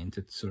matte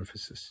painted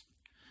surfaces.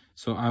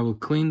 So I will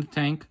clean the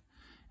tank,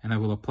 and I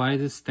will apply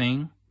this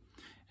thing,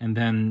 and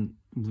then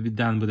we'll be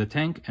done with the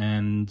tank,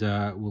 and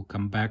we'll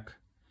come back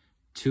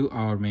to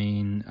our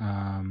main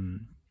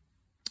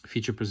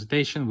feature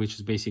presentation, which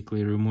is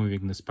basically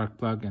removing the spark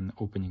plug and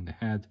opening the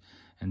head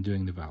and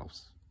doing the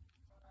valves.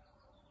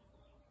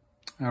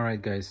 All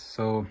right, guys,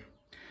 so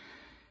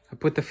I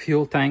put the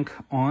fuel tank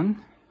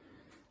on.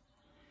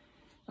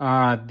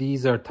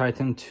 These are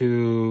tightened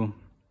to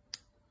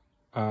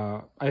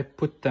I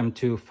put them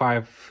to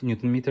 5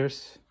 Newton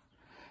meters.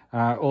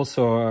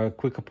 Also, a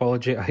quick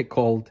apology, I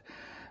called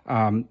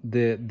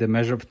the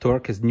measure of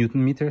torque is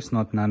Newton meters,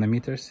 not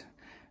nanometers.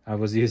 I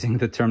was using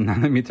the term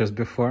nanometers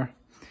before.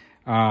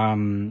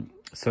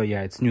 So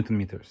yeah, it's Newton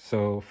meters.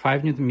 So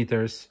 5 Newton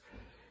meters,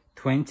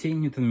 20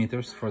 Newton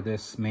meters for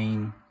this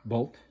main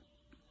bolt.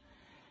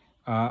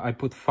 I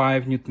put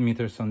 5 Newton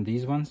meters on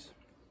these ones,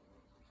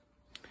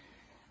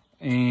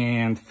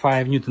 and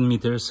 5 Newton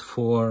meters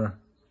for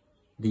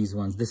these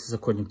ones. This is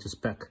according to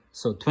spec.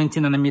 So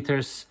 20 Newton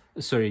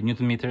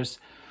meters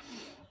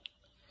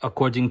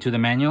according to the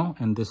manual,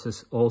 and this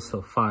is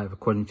also 5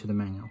 according to the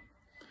manual.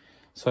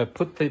 So I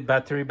put the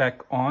battery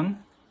back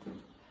on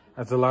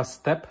as the last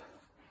step.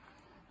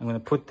 I'm going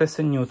to put this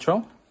in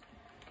neutral.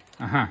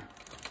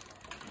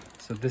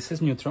 So this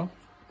is neutral.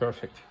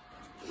 Perfect.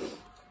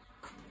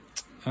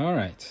 All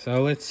right,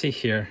 so let's see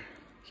here.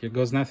 Here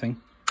goes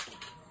nothing.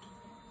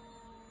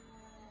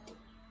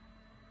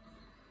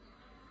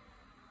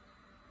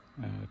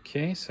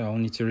 Okay, so I'll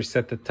need to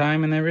reset the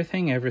time and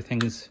everything.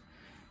 Everything's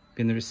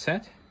been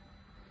reset.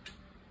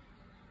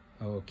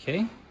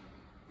 Okay.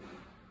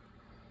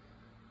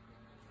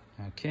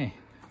 Okay,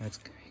 here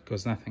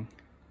goes nothing.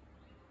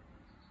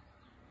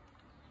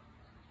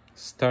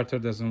 Starter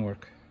doesn't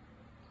work.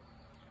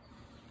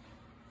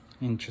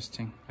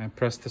 Interesting. I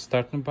pressed the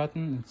starting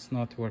button, it's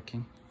not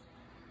working.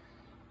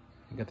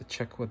 I gotta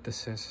check what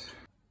this is.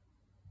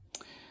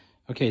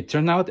 Okay, it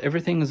turned out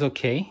everything is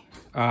okay.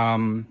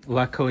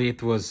 Luckily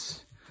it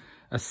was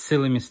a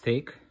silly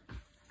mistake.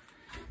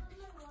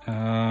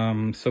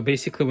 So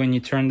basically when you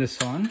turn this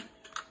on,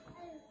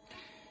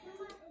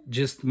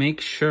 just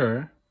make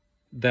sure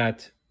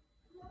that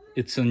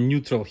it's on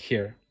neutral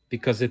here,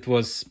 because it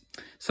was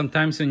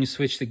sometimes when you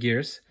switch the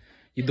gears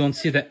you don't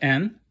see the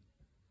N.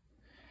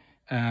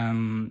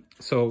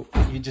 So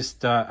you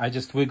just I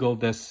just wiggled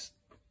this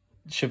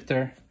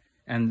shifter,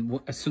 and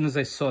as soon as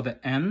I saw the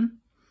N,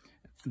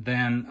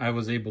 then I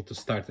was able to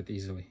start it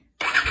easily.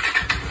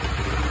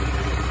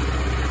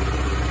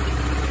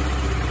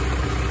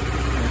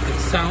 It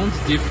sounds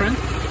different.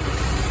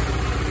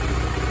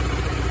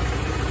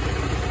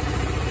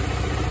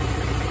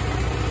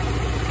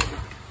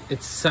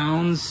 It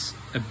sounds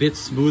a bit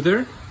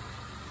smoother.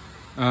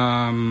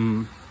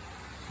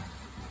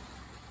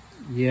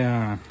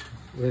 Yeah,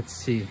 let's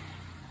see.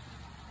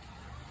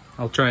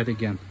 I'll try it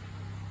again.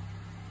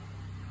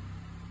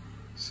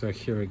 So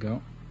here we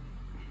go.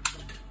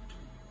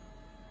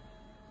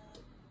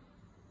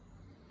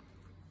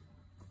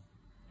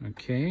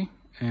 Okay,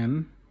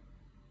 and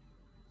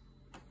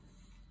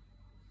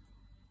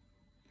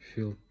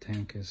fuel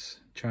tank is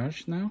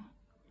charged now.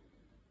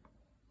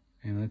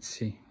 And let's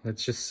see,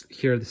 let's just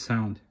hear the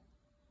sound.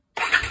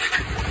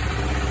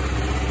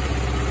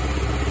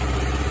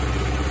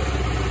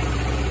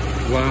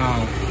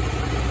 Wow,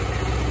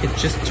 it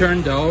just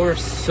turned over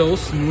so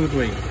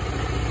smoothly.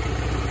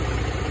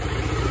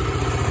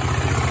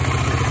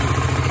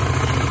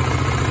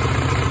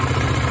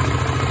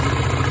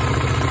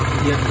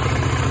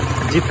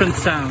 Yeah, different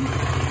sound.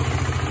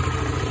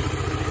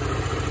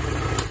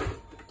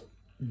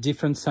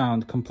 Different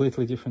sound,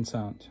 completely different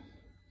sound.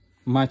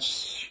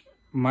 Much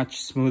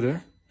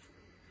smoother.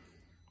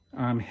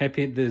 I'm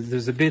happy.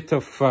 There's a bit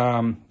of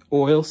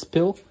oil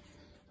spill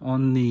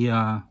on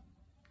the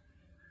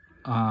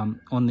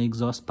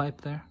exhaust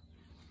pipe there,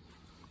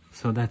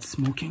 so that's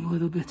smoking a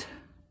little bit.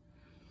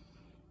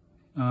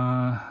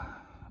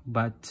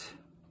 But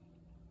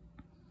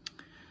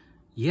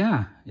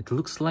yeah, it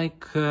looks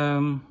like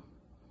the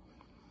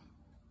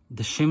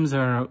shims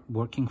are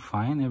working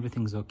fine.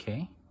 Everything's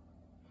okay.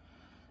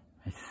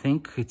 I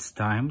think it's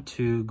time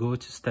to go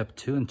to step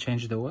 2 and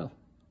change the oil.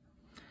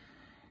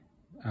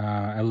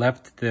 I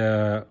left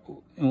the,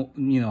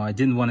 I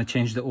didn't want to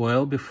change the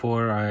oil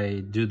before I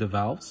do the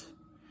valves,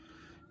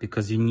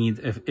 because you need,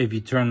 if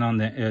you turn on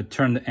the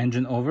turn the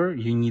engine over,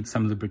 you need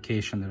some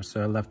lubrication there.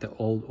 So I left the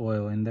old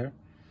oil in there,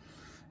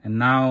 and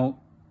now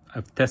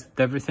I've tested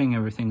everything.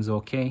 Everything's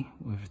okay.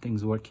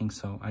 Everything's working,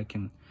 so I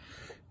can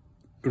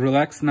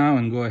relax now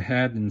and go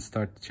ahead and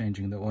start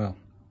changing the oil.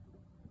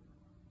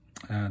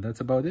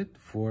 That's about it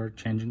for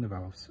changing the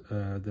valves.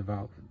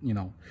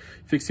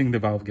 Fixing the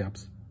valve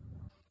gaps.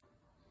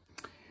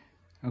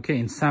 Okay,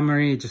 in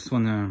summary, I just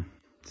want to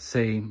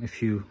say a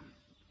few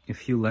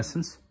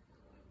lessons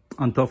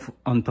on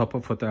top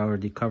of what I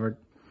already covered.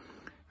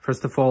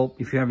 First of all,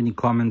 if you have any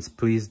comments,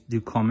 please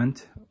do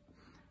comment,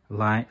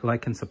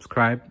 like and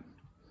subscribe.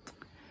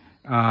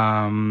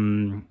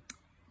 So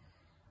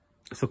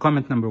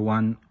comment number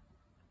 1: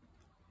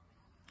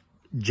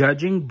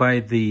 judging by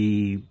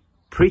the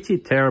pretty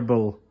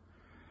terrible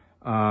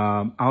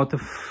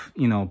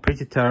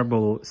pretty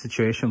terrible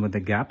situation with the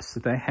gaps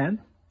that I had,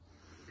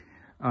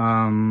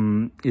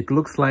 it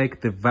looks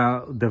like the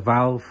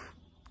valve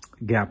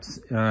gaps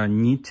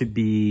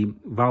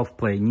valve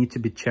play need to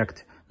be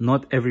checked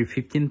not every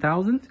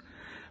 15,000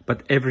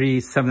 but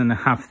every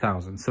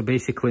 7,500. So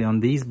basically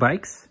on these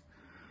bikes,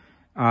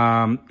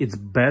 it's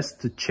best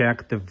to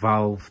check the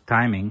valve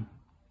timing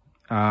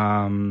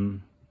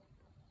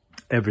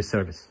every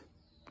service.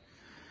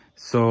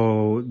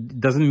 So it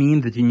doesn't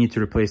mean that you need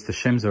to replace the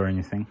shims or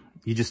anything.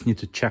 You just need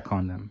to check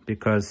on them,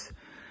 because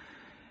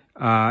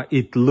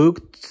it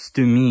looked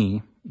to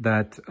me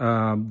that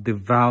the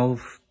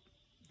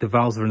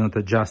valves were not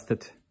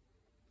adjusted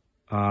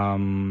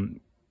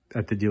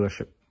at the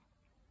dealership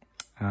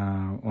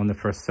on the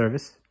first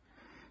service.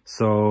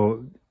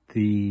 So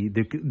they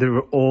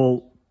were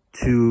all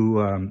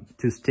too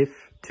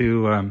stiff,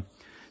 too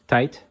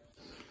tight,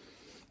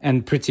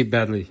 and pretty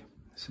badly,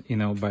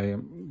 by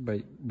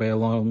a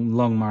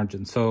long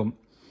margin. So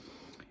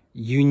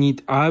you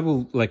need, I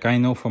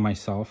know for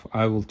myself,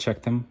 I will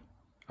check them.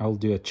 I'll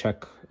do a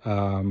check,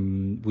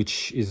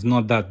 which is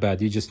not that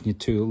bad. You just need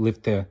to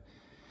lift the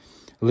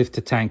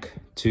tank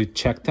to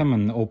check them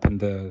and open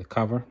the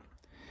cover.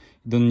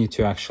 You don't need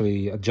to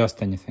actually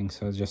adjust anything.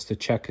 So just to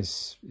check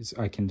is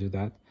I can do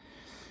that.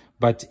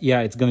 But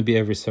yeah, it's going to be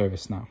every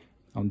service now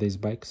on these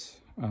bikes.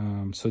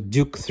 So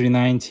Duke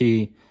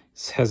 390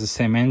 has the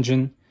same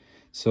engine.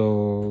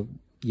 So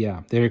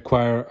yeah, they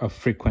require a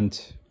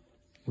frequent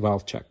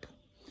valve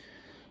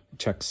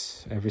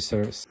checks every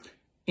service.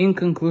 In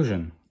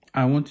conclusion,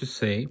 I want to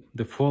say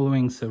the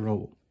following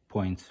several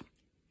points.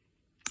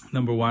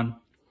 Number 1,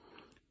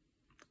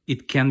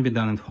 it can be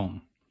done at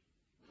home.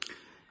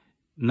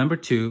 Number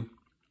 2,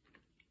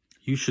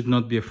 You should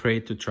not be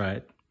afraid to try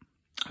it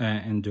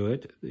and do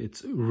it.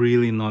 It's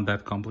really not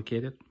that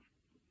complicated.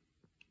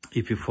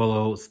 If you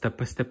follow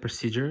step-by-step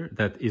procedure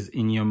that is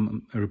in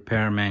your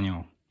repair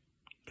manual,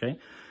 okay?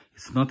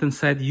 It's not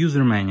inside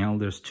user manual.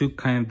 There's two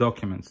kind of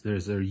documents.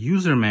 There's a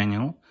user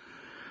manual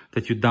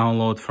that you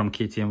download from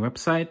KTM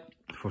website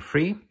for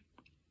free,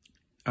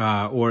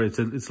 or it's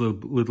a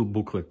little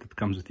booklet that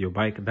comes with your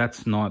bike.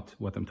 That's not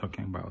what I'm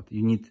talking about.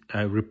 You need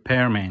a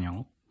repair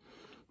manual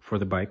for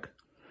the bike.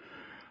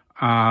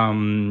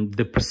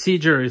 The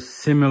procedure is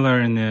similar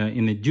in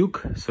the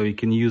Duke, so you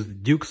can use the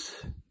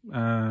Duke's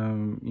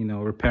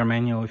repair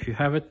manual if you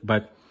have it.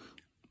 But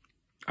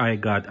I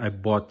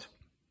bought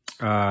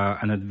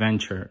an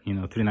Adventure,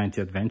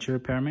 390 Adventure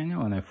repair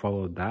manual, and I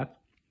followed that.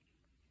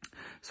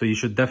 So you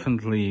should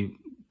definitely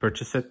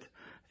purchase it.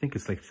 I think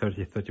it's like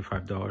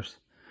 $35.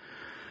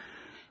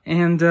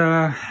 And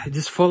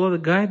just follow the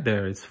guide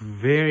there. It's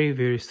very,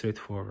 very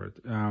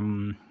straightforward.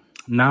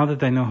 Now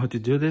that I know how to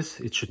do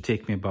this, it should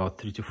take me about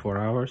 3 to 4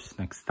 hours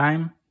next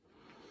time.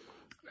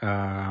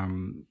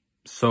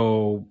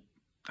 So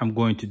I'm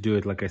going to do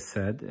it like I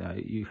said.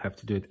 You have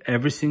to do it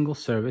every single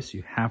service.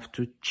 You have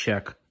to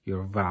check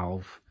your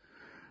valve,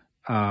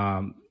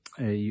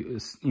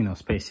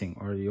 spacing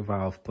or your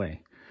valve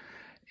play.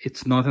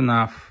 It's not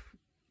enough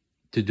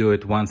to do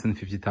it once in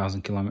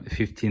 15,000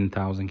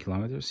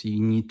 kilometers.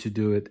 You need to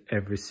do it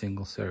every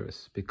single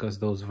service because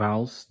those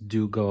valves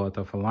do go out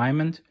of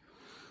alignment.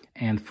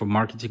 And for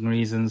marketing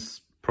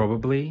reasons,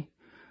 probably,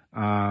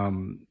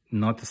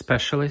 not a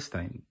specialist.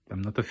 I'm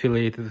not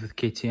affiliated with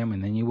KTM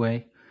in any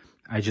way.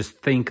 I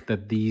just think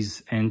that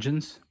these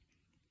engines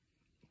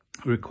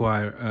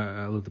require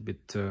a little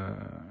bit,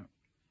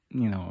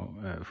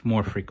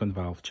 more frequent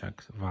valve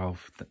checks,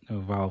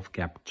 valve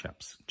gap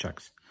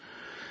checks.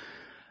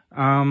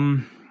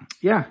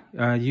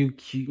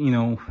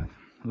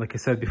 Like I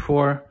said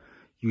before,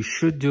 you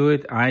should do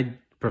it. I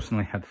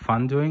personally had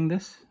fun doing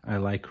this. I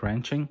like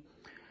wrenching.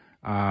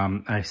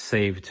 I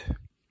saved,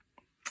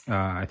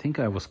 I think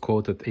I was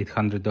quoted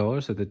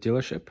 $800 at the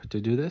dealership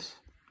to do this.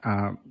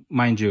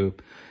 Mind you,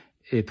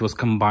 it was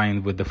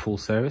combined with the full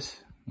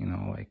service,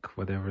 like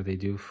whatever they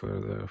do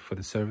for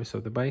the service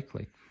of the bike,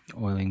 like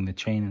oiling the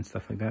chain and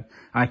stuff like that.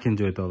 I can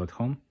do it all at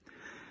home.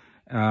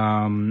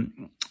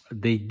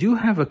 They do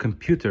have a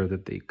computer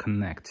that they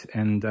connect,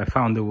 and I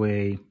found a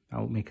way.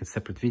 I'll make a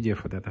separate video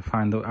for that. I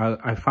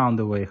found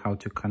a way how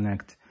to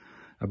connect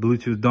a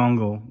Bluetooth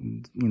dongle,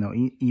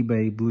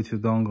 eBay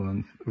Bluetooth dongle,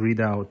 and read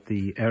out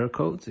the error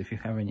codes if you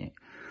have any,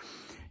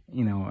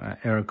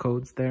 error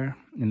codes there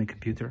in the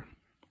computer.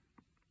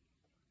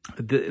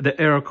 The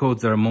error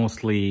codes are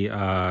mostly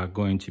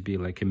going to be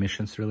like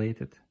emissions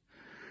related.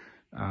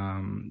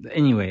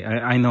 Anyway,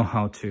 I know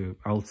how to.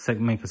 I'll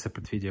make a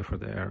separate video for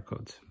the error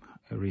codes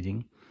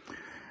reading.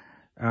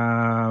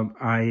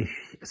 I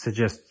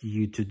suggest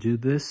you to do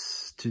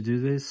this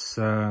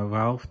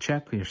valve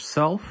check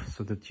yourself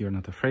so that you're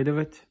not afraid of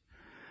it,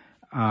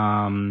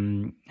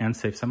 and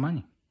save some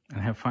money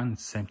and have fun at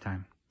the same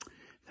time.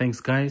 Thanks,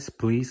 guys.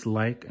 Please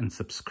like and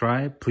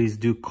subscribe. Please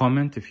do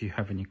comment if you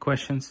have any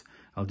questions.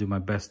 I'll do my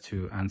best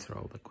to answer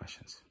all the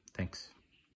questions. Thanks.